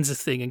bonanza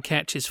thing and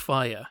catches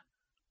fire,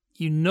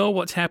 you know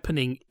what's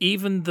happening,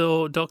 even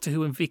though Doctor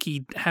Who and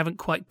Vicky haven't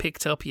quite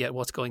picked up yet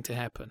what's going to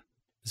happen.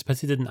 It's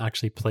pity didn't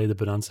actually play the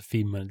bonanza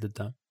theme when it did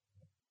that.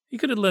 You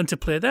could have learned to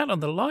play that on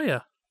the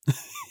lyre. Do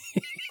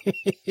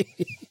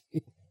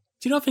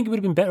you not think it would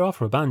have been better off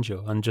for a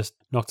banjo and just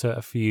knocked out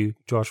a few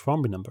George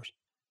Formby numbers?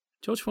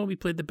 George Formby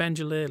played the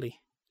banjolele.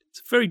 It's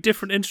a very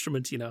different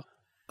instrument, you know.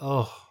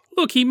 Oh.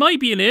 Look, he might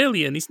be an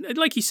alien. He's,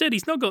 like you said,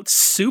 he's not got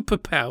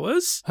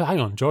superpowers. Hang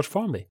on, George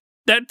Formby.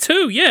 That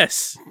too,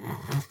 yes.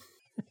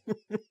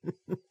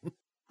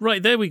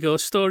 Right, there we go. A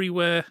story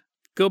where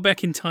go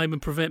back in time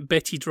and prevent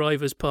Betty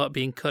Driver's part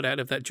being cut out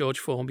of that George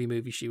Formby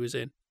movie she was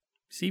in.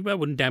 See, that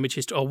wouldn't damage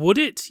history. Or would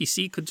it? You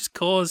see, it could just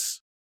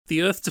cause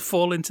the Earth to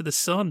fall into the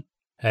sun.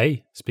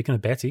 Hey, speaking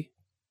of Betty,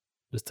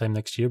 this time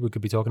next year we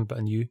could be talking about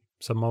a new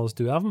Some Mothers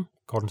Do Have 'Em,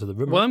 according to the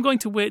rumour. Well, I'm going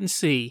to wait and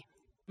see.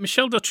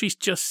 Michelle Dautrice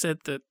just said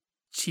that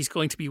she's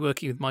going to be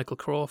working with Michael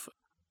Crawford.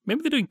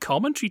 Maybe they're doing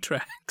commentary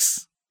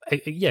tracks.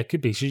 Yeah, it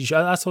could be.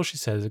 That's all she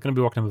says. They're going to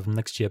be working with him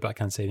next year, but I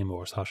can't say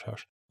anymore. It's hush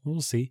hush.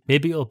 We'll see.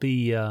 Maybe it'll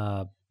be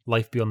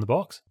Life Beyond the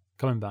Box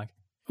coming back.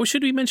 Oh,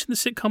 should we mention the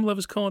Sitcom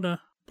Lovers Corner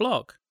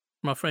blog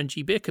from our friend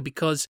G. Baker?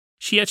 Because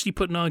she actually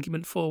put an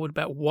argument forward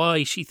about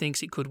why she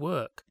thinks it could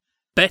work.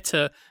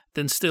 Better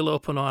than Still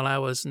Open All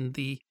Hours and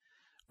the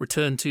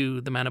Return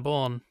to the Manor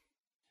Born.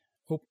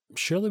 Well,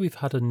 surely we've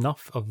had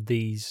enough of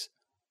these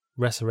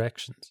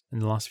resurrections in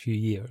the last few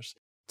years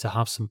to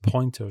have some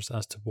pointers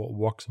as to what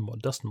works and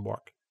what doesn't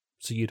work.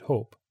 So you'd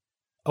hope.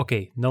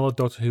 Okay, another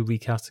Doctor Who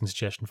recasting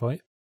suggestion for you.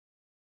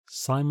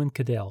 Simon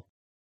Cadell.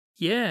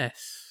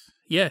 Yes,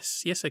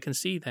 I can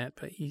see that,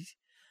 but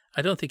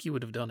I don't think he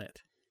would have done it.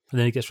 And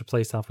then he gets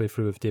replaced halfway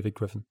through with David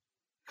Griffin.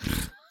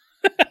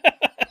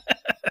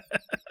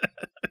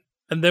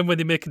 And then when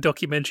they make a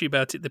documentary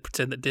about it, they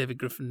pretend that David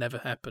Griffin never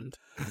happened.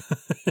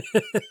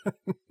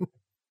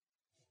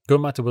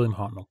 Going back to William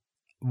Hartnell.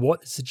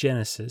 What is the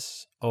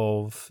genesis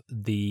of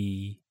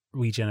the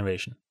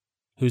regeneration?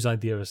 Whose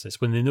idea is this?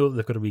 When they know that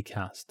they've got to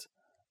recast,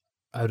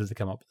 how did they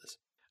come up with this?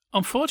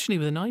 Unfortunately,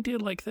 with an idea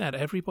like that,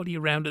 everybody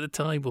around at the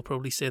time will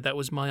probably say that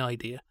was my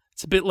idea.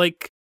 It's a bit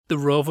like the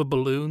rover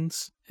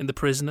balloons in The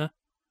Prisoner.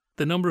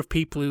 The number of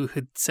people who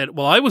had said,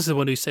 well, I was the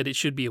one who said it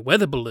should be a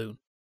weather balloon.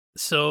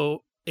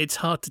 So it's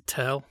hard to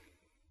tell.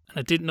 And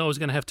I didn't know I was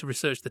going to have to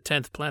research the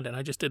 10th planet.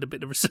 I just did a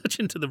bit of research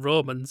into the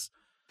Romans.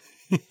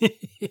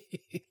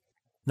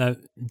 Now,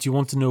 do you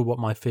want to know what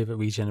my favourite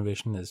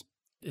regeneration is?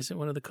 Is it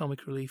one of the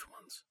comic relief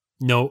ones?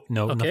 No,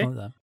 Okay. nothing like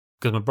that.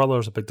 Because my brother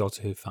is a big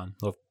Doctor Who fan.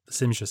 Well,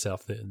 same as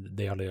yourself,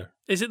 they are there.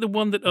 Is it the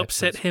one that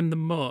upset him the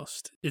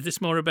most? Is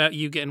this more about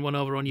you getting one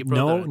over on your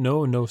brother?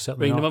 No,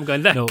 certainly Ringing not. them up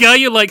going, that guy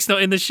you like's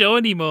not in the show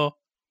anymore.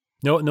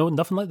 No,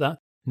 nothing like that.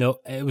 No,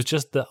 it was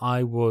just that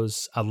I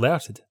was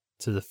alerted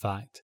to the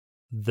fact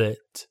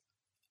that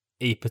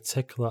a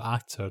particular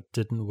actor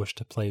didn't wish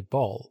to play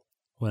ball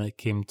when it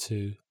came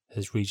to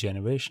his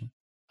regeneration.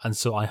 And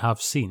so I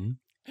have seen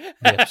the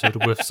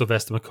episode with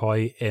Sylvester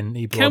McCoy in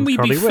a blonde Can we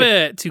curly be wig.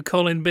 fair to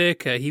Colin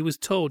Baker? He was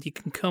told you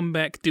can come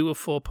back, do a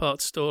 4-part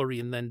story,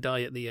 and then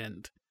die at the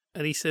end.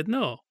 And he said,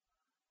 no.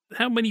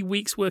 How many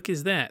weeks' work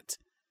is that?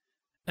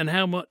 And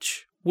how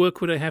much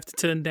work would I have to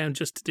turn down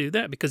just to do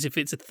that? Because if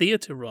it's a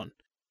theatre run,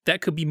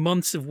 that could be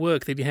months of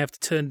work that you have to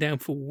turn down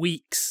for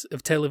weeks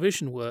of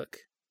television work.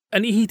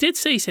 And he did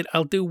say, he said,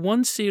 I'll do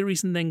one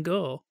series and then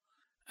go.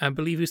 I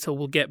believe he was told,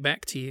 we'll get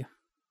back to you.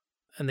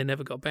 And they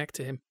never got back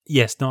to him.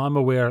 Yes, no, I'm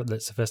aware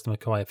that Sylvester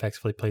McCoy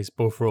effectively plays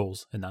both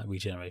roles in that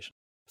regeneration.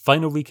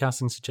 Final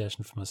recasting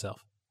suggestion for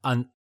myself.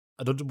 And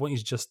I don't want you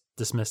to just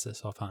dismiss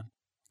this offhand.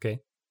 Okay?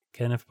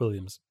 Kenneth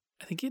Williams.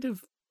 I think he'd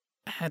have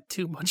had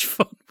too much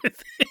fun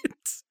with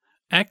it.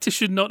 Actors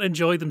should not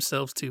enjoy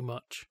themselves too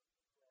much.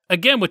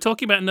 Again, we're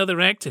talking about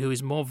another actor who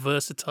is more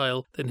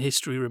versatile than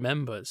history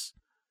remembers.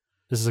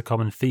 This is a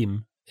common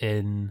theme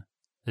in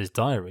his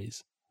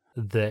diaries,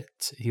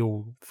 that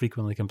he'll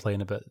frequently complain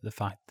about the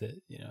fact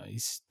that, you know,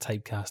 he's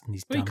typecast and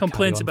he's Well, he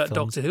complains about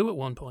Doctor Who at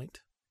one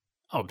point.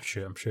 Oh,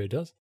 I'm sure he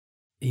does.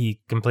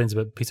 He complains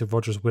about Peter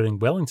Rogers wearing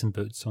Wellington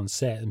boots on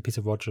set, and Peter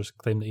Rogers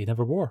claimed that he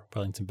never wore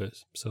Wellington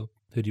boots. So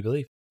who do you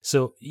believe?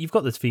 So you've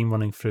got this theme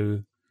running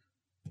through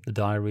the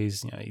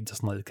diaries. You know, he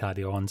doesn't like the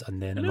carry-ons,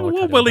 and then I never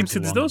wore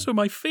Wellingtons. Those were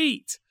my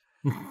feet.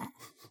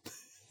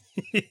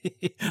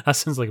 That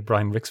sounds like a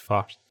Brian Ricks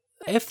farce.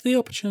 If the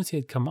opportunity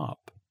had come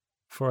up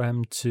for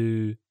him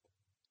to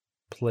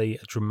play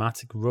a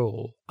dramatic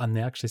role, and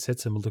they actually said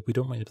to him, well, look, we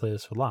don't want you to play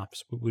this for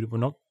laughs. We don't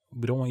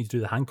want you to do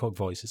the Hancock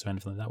voices or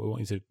anything like that. We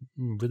want you to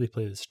really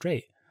play this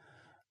straight.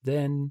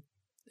 Then,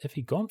 if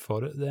he'd gone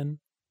for it, then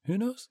who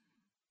knows?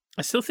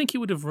 I still think he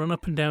would have run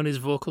up and down his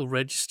vocal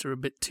register a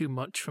bit too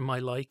much for my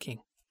liking.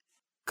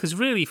 Because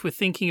really, if we're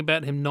thinking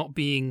about him not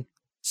being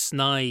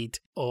snide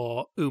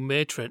or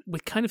Umatran, we're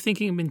kind of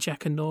thinking him in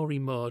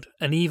Jackanory mode.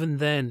 And even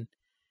then,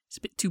 it's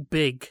a bit too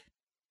big.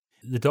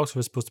 The Doctor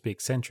was supposed to be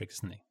eccentric,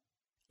 isn't he?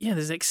 Yeah,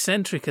 there's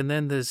eccentric and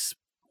then there's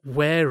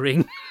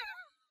Waring.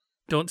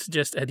 Don't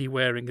suggest Eddie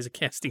Waring as a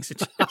casting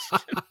suggestion.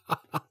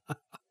 Well,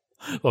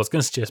 I was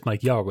going to suggest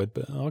Mike Yarwood,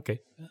 but okay.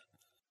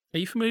 Are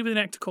you familiar with an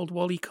actor called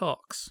Wally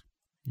Cox?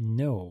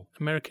 No.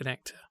 American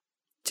actor.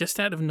 Just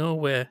out of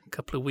nowhere, a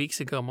couple of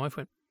weeks ago, my wife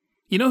went,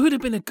 you know who'd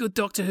have been a good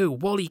Doctor Who?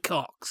 Wally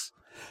Cox.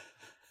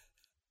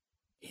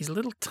 He's a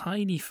little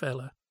tiny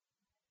fella,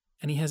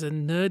 and he has a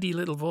nerdy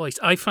little voice.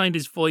 I find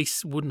his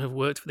voice wouldn't have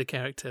worked for the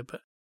character,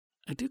 but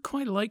I do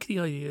quite like the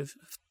idea of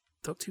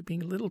Doctor Who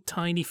being a little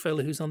tiny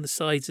fella who's on the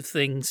sides of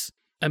things,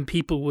 and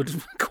people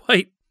would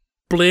quite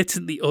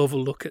blatantly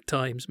overlook at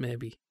times,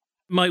 maybe.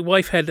 My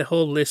wife had a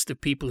whole list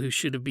of people who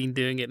should have been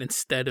doing it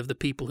instead of the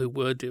people who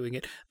were doing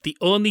it. The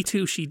only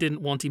two she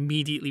didn't want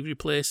immediately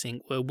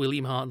replacing were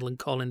William Hartnell and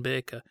Colin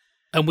Baker.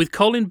 And with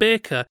Colin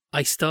Baker,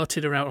 I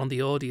started her out on the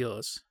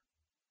audios.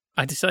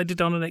 I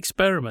decided on an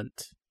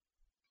experiment.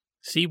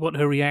 See what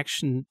her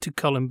reaction to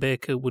Colin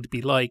Baker would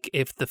be like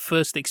if the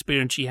first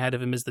experience she had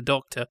of him as the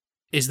Doctor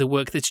is the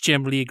work that's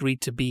generally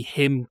agreed to be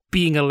him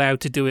being allowed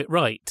to do it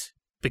right.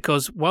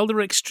 Because while there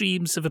are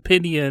extremes of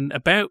opinion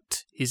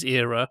about his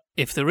era,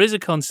 if there is a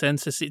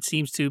consensus, it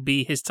seems to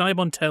be his time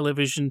on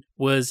television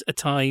was a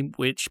time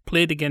which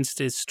played against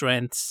his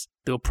strengths.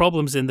 There were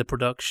problems in the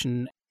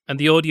production, and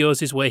the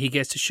audios is where he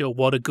gets to show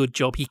what a good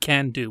job he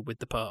can do with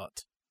the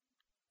part.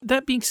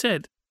 That being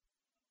said,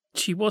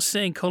 She was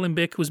saying Colin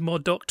Baker was more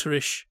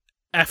doctorish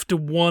after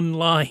one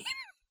line.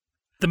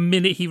 The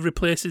minute he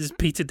replaces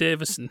Peter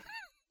Davison.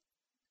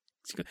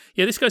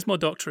 Yeah, this guy's more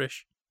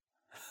doctorish.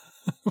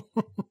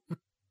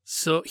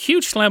 So,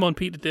 huge slam on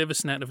Peter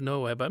Davison out of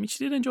nowhere, but I mean,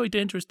 she did enjoy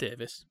Dangerous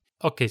Davis.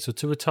 Okay, so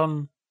to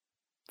return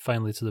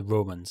finally to the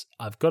Romans,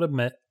 I've got to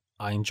admit,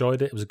 I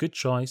enjoyed it. It was a good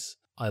choice.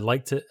 I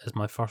liked it as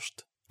my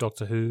first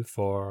Doctor Who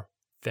for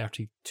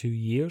 32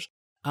 years.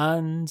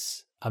 And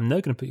I'm now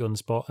going to put you on the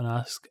spot and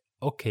ask,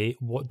 okay,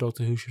 what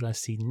Doctor Who should I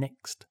see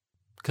next?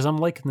 Because I'm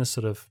liking this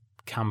sort of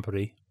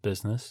campery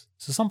business.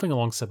 So something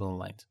along similar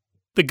lines.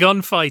 The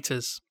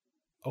Gunfighters.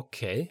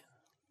 Okay.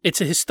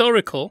 It's a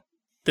historical.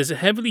 There's a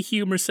heavily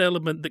humorous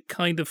element that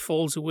kind of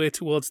falls away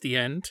towards the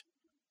end.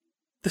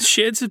 There's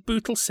shades of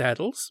Bootle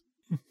Saddles.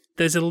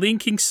 There's a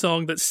linking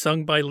song that's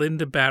sung by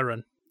Linda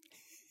Barron.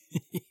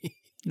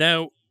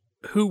 Now,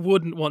 who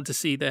wouldn't want to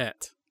see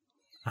that?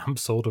 I'm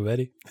sold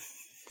already.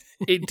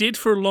 It did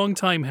for a long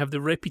time have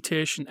the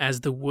reputation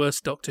as the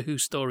worst Doctor Who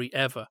story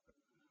ever.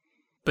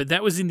 But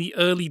that was in the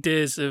early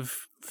days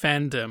of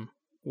fandom,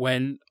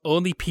 when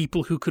only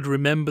people who could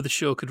remember the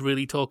show could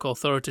really talk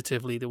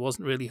authoritatively. There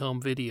wasn't really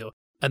home video.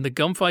 And the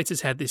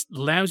Gunfighters had this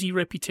lousy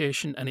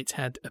reputation, and it's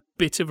had a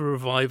bit of a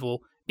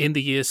revival in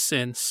the years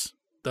since.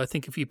 Though I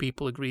think a few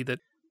people agree that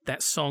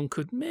that song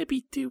could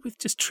maybe do with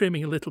just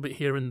trimming a little bit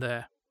here and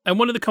there. And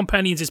one of the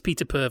companions is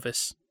Peter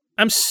Purves.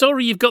 I'm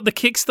sorry you've got the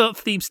Kickstart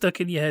theme stuck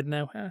in your head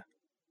now, huh?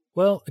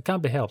 Well, it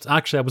can't be helped.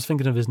 Actually, I was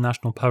thinking of his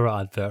National Power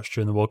adverts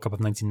during the World Cup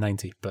of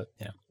 1990, but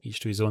yeah,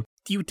 each to his own.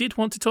 You did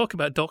want to talk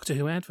about Doctor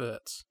Who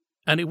adverts,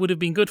 and it would have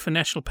been good for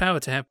National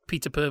Power to have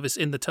Peter Purves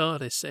in the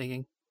TARDIS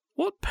saying,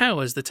 "What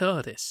powers the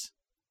TARDIS?"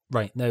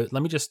 Right, now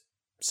let me just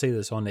say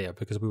this on air,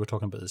 because we were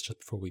talking about this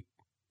just before we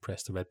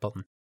pressed the red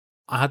button.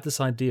 I had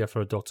this idea for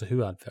a Doctor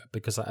Who advert,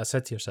 because I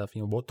said to yourself,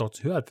 what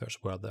Doctor Who adverts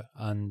were there?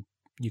 And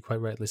you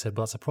quite rightly said,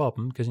 well, that's a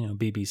problem, because,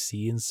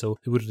 BBC, and so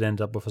it would have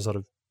ended up with a sort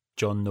of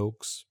John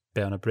Noakes,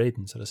 Bernard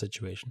Braden sort of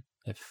situation,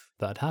 if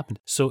that had happened.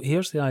 So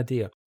here's the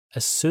idea.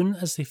 As soon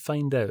as they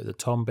find out that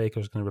Tom Baker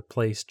is going to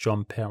replace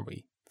John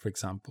Pertwee, for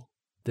example,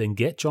 then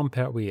get John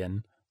Pertwee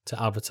in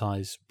to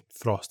advertise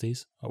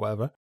Frosties or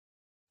whatever,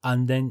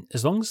 and then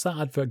as long as that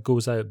advert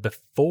goes out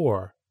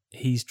before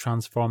he's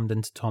transformed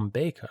into Tom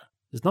Baker,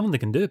 there's nothing they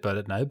can do about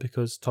it now,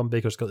 because Tom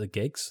Baker's got the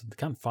gigs, so they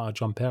can't fire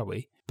John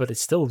Pertwee, but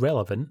it's still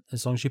relevant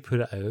as long as you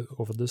put it out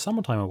over the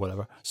summertime or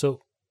whatever.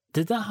 So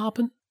did that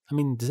happen? I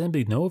mean, does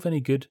anybody know of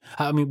any good...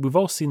 I mean, we've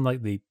all seen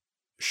like the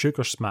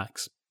Sugar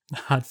Smacks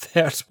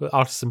adverts with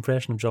artist's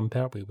impression of John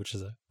Pertwee, which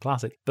is a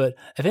classic. But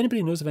if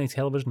anybody knows of any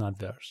television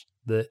adverts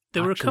that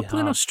there were a couple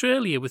in have...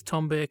 Australia with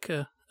Tom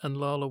Baker and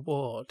Lala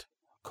Ward.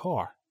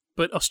 Core.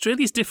 But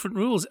Australia's different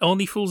rules.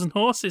 Only Fools and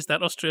Horses,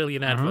 that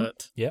Australian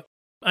advert. Yep.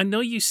 I know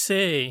you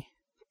say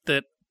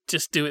that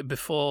just do it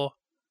before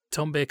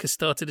Tom Baker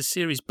started a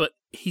series, but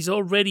he's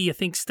already, I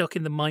think, stuck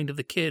in the mind of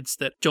the kids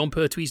that John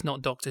Pertwee's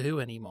not Doctor Who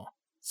anymore.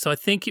 So I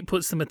think it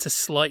puts them at a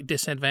slight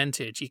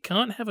disadvantage. You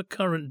can't have a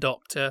current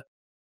Doctor.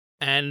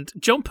 And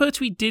John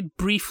Pertwee did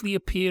briefly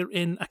appear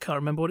in, I can't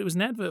remember what it was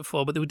an advert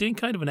for, but they were doing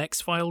kind of an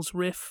X-Files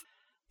riff.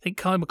 I think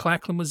Kyle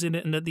MacLachlan was in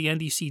it, and at the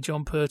end you see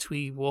John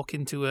Pertwee walk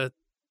into a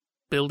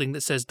building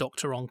that says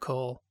Doctor on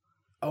Call.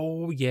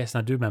 Oh, yes,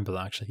 I do remember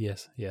that, actually.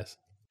 Yes.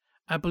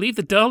 I believe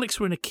the Daleks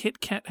were in a Kit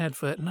Kat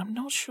advert, and I'm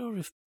not sure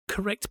if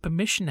correct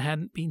permission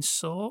hadn't been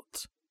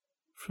sought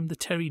from the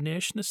Terry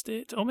Nation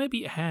estate, or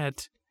maybe it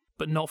had,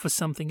 but not for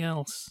something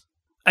else.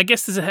 I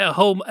guess there's a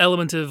whole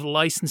element of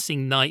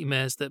licensing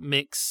nightmares that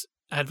makes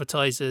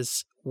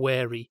advertisers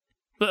wary.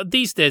 But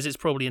these days it's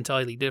probably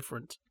entirely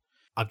different.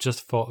 I've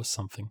just thought of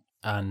something,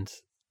 and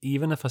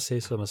even if I say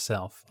so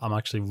myself, I'm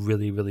actually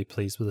really, really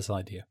pleased with this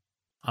idea.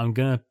 I'm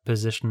going to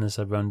position this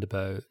around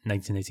about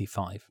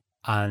 1985,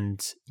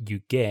 and you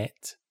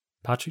get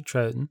Patrick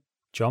Troughton,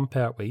 John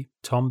Pertwee,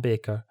 Tom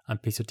Baker,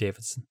 and Peter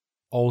Davison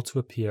all to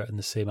appear in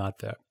the same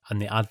advert,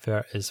 and the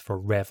advert is for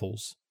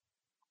Revels.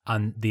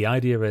 And the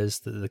idea is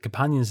that the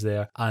companion's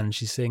there, and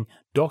she's saying,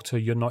 "Doctor,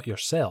 you're not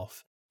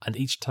yourself." And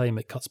each time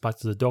it cuts back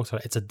to the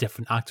Doctor, it's a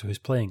different actor who's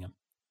playing him.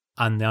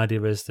 And the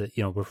idea is that,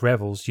 with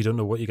Revels, you don't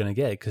know what you're going to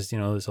get because,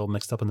 it's all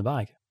mixed up in the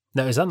bag.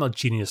 Now, is that not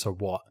genius or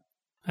what?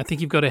 I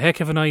think you've got a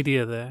heck of an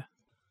idea there.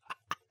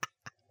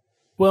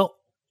 Well,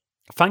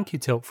 thank you,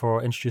 Tilt,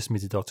 for introducing me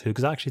to Doctor Who,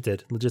 because I actually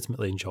did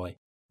legitimately enjoy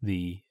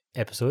the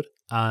episode.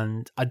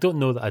 And I don't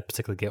know that I'd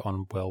particularly get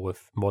on well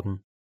with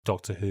modern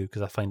Doctor Who,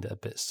 because I find it a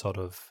bit sort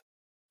of...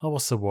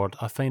 what's the word?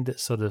 I find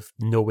it sort of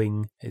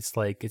knowing it's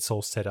like it's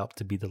all set up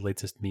to be the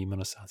latest meme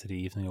on a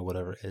Saturday evening or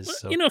whatever it is.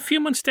 Well, so. A few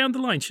months down the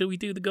line, shall we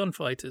do the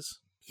Gunfighters?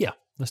 Yeah,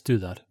 let's do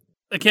that.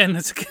 Again,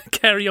 let's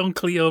carry on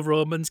Cleo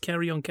Romans,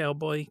 carry on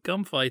Cowboy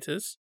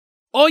Gunfighters.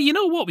 Or you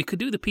know what? We could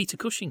do the Peter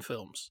Cushing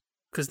films,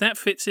 because that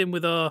fits in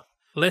with our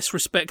less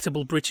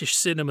respectable British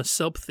cinema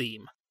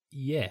sub-theme.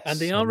 Yes, and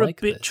they are a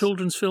bit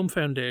Children's Film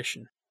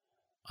Foundation.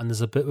 And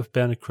there's a bit with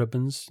Bernard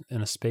Cribbins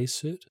in a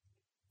spacesuit.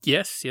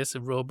 Yes,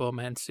 a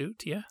Robo-Man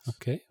suit, yes.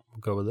 Okay,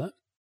 we'll go with that.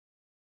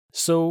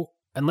 So,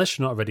 unless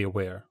you're not already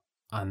aware,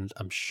 and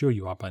I'm sure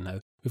you are by now,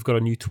 We've got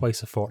a new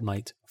twice a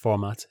fortnight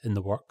format in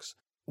the works.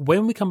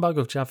 When we come back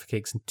with Jaffa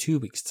Cakes in 2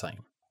 weeks'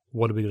 time,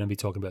 what are we going to be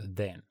talking about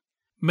then?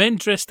 Men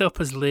dressed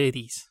up as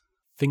ladies.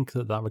 Think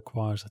that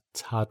requires a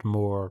tad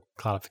more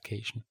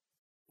clarification.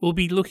 We'll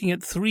be looking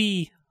at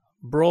 3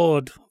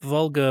 broad,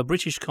 vulgar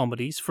British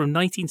comedies from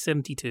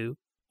 1972,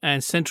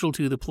 and central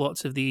to the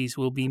plots of these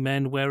will be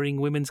men wearing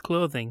women's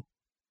clothing.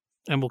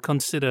 And we'll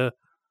consider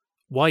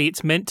why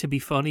it's meant to be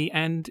funny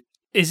and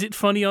is it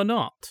funny or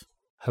not.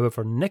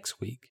 However, next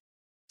week,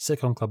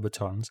 Sitcom Club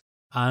returns,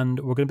 and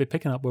we're going to be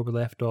picking up where we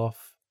left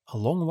off a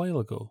long while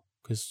ago,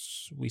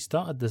 because we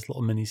started this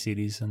little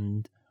mini-series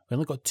and we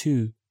only got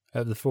 2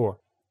 out of the 4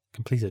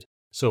 completed.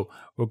 So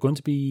we're going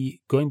to be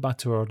going back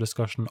to our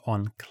discussion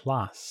on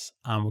class,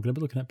 and we're going to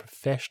be looking at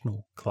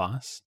professional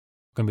class.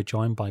 We're going to be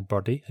joined by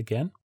Birdie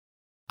again,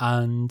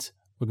 and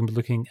we're going to be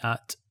looking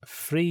at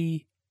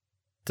 3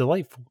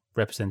 delightful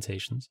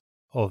representations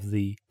of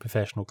the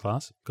professional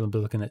class. We're going to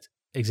be looking at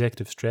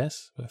executive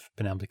stress with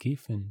Penelope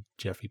Keefe and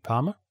Jeffrey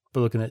Palmer.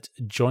 We're looking at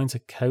joint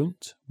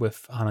account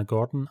with Hannah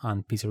Gordon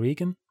and Peter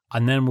Egan.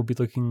 And then we'll be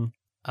looking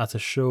at a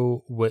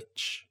show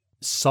which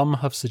some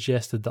have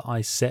suggested that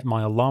I set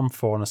my alarm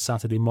for on a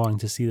Saturday morning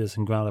to see this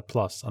in Granada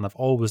Plus, and I've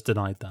always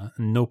denied that,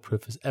 and no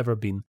proof has ever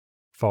been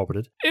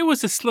forwarded. It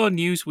was a slow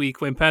news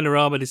week when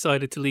Panorama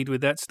decided to lead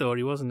with that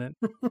story, wasn't it?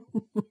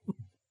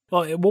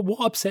 Well,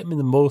 what upset me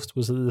the most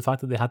was the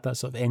fact that they had that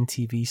sort of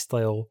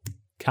NTV-style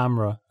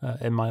camera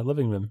in my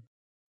living room.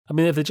 I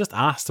mean, if they just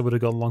asked, I would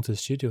have gone along to the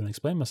studio and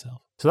explained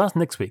myself. So that's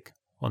next week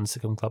on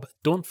Sitcom Club.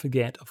 Don't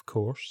forget, of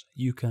course,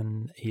 you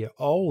can hear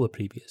all the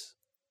previous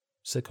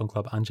Sitcom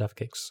Club and Jaffa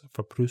Cakes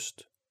for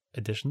Proust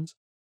editions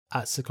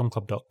at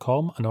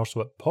sitcomclub.com and also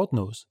at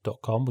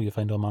podnose.com, where you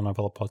find all manner of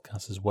other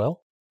podcasts as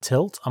well.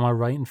 Tilt, am I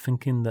right in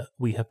thinking that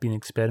we have been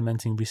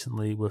experimenting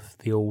recently with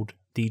the old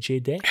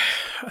DJ deck?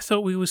 I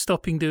thought we were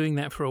stopping doing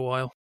that for a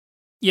while.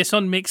 Yes,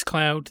 on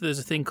Mixcloud, there's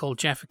a thing called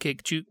Jaffa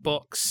Cake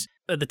Jukebox.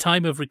 At the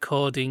time of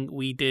recording,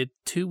 we did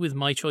 2 with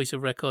my choice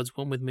of records,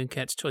 1 with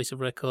Mooncat's choice of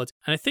records.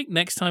 And I think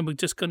next time we're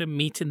just going to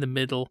meet in the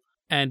middle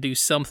and do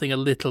something a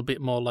little bit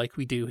more like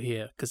we do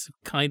here, because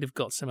I've kind of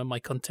got some of my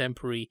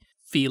contemporary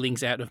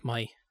feelings out of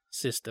my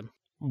system.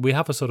 We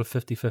have a sort of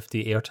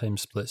 50-50 airtime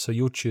split, so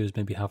you'll choose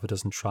maybe half a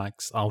dozen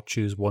tracks, I'll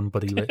choose one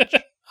Buddy Rich,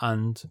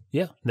 and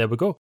yeah, there we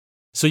go.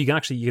 So you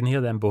can hear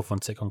them both on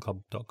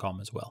sitcomclub.com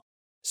as well.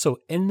 So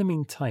in the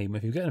meantime,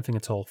 if you've got anything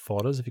at all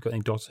for us, if you've got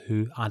any Doctor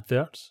Who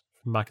adverts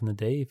from back in the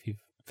day, if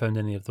you've found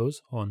any of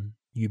those on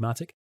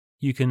U-Matic,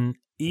 you can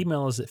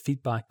email us at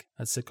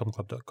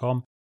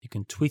feedback@sitcomclub.com. You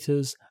can tweet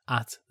us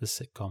at the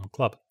Sitcom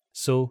Club.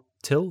 So,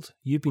 Tild,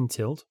 you've been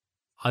Tild,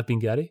 I've been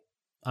Gary,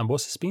 and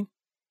what's this been?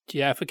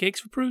 Jaffa Cakes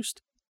for Proust.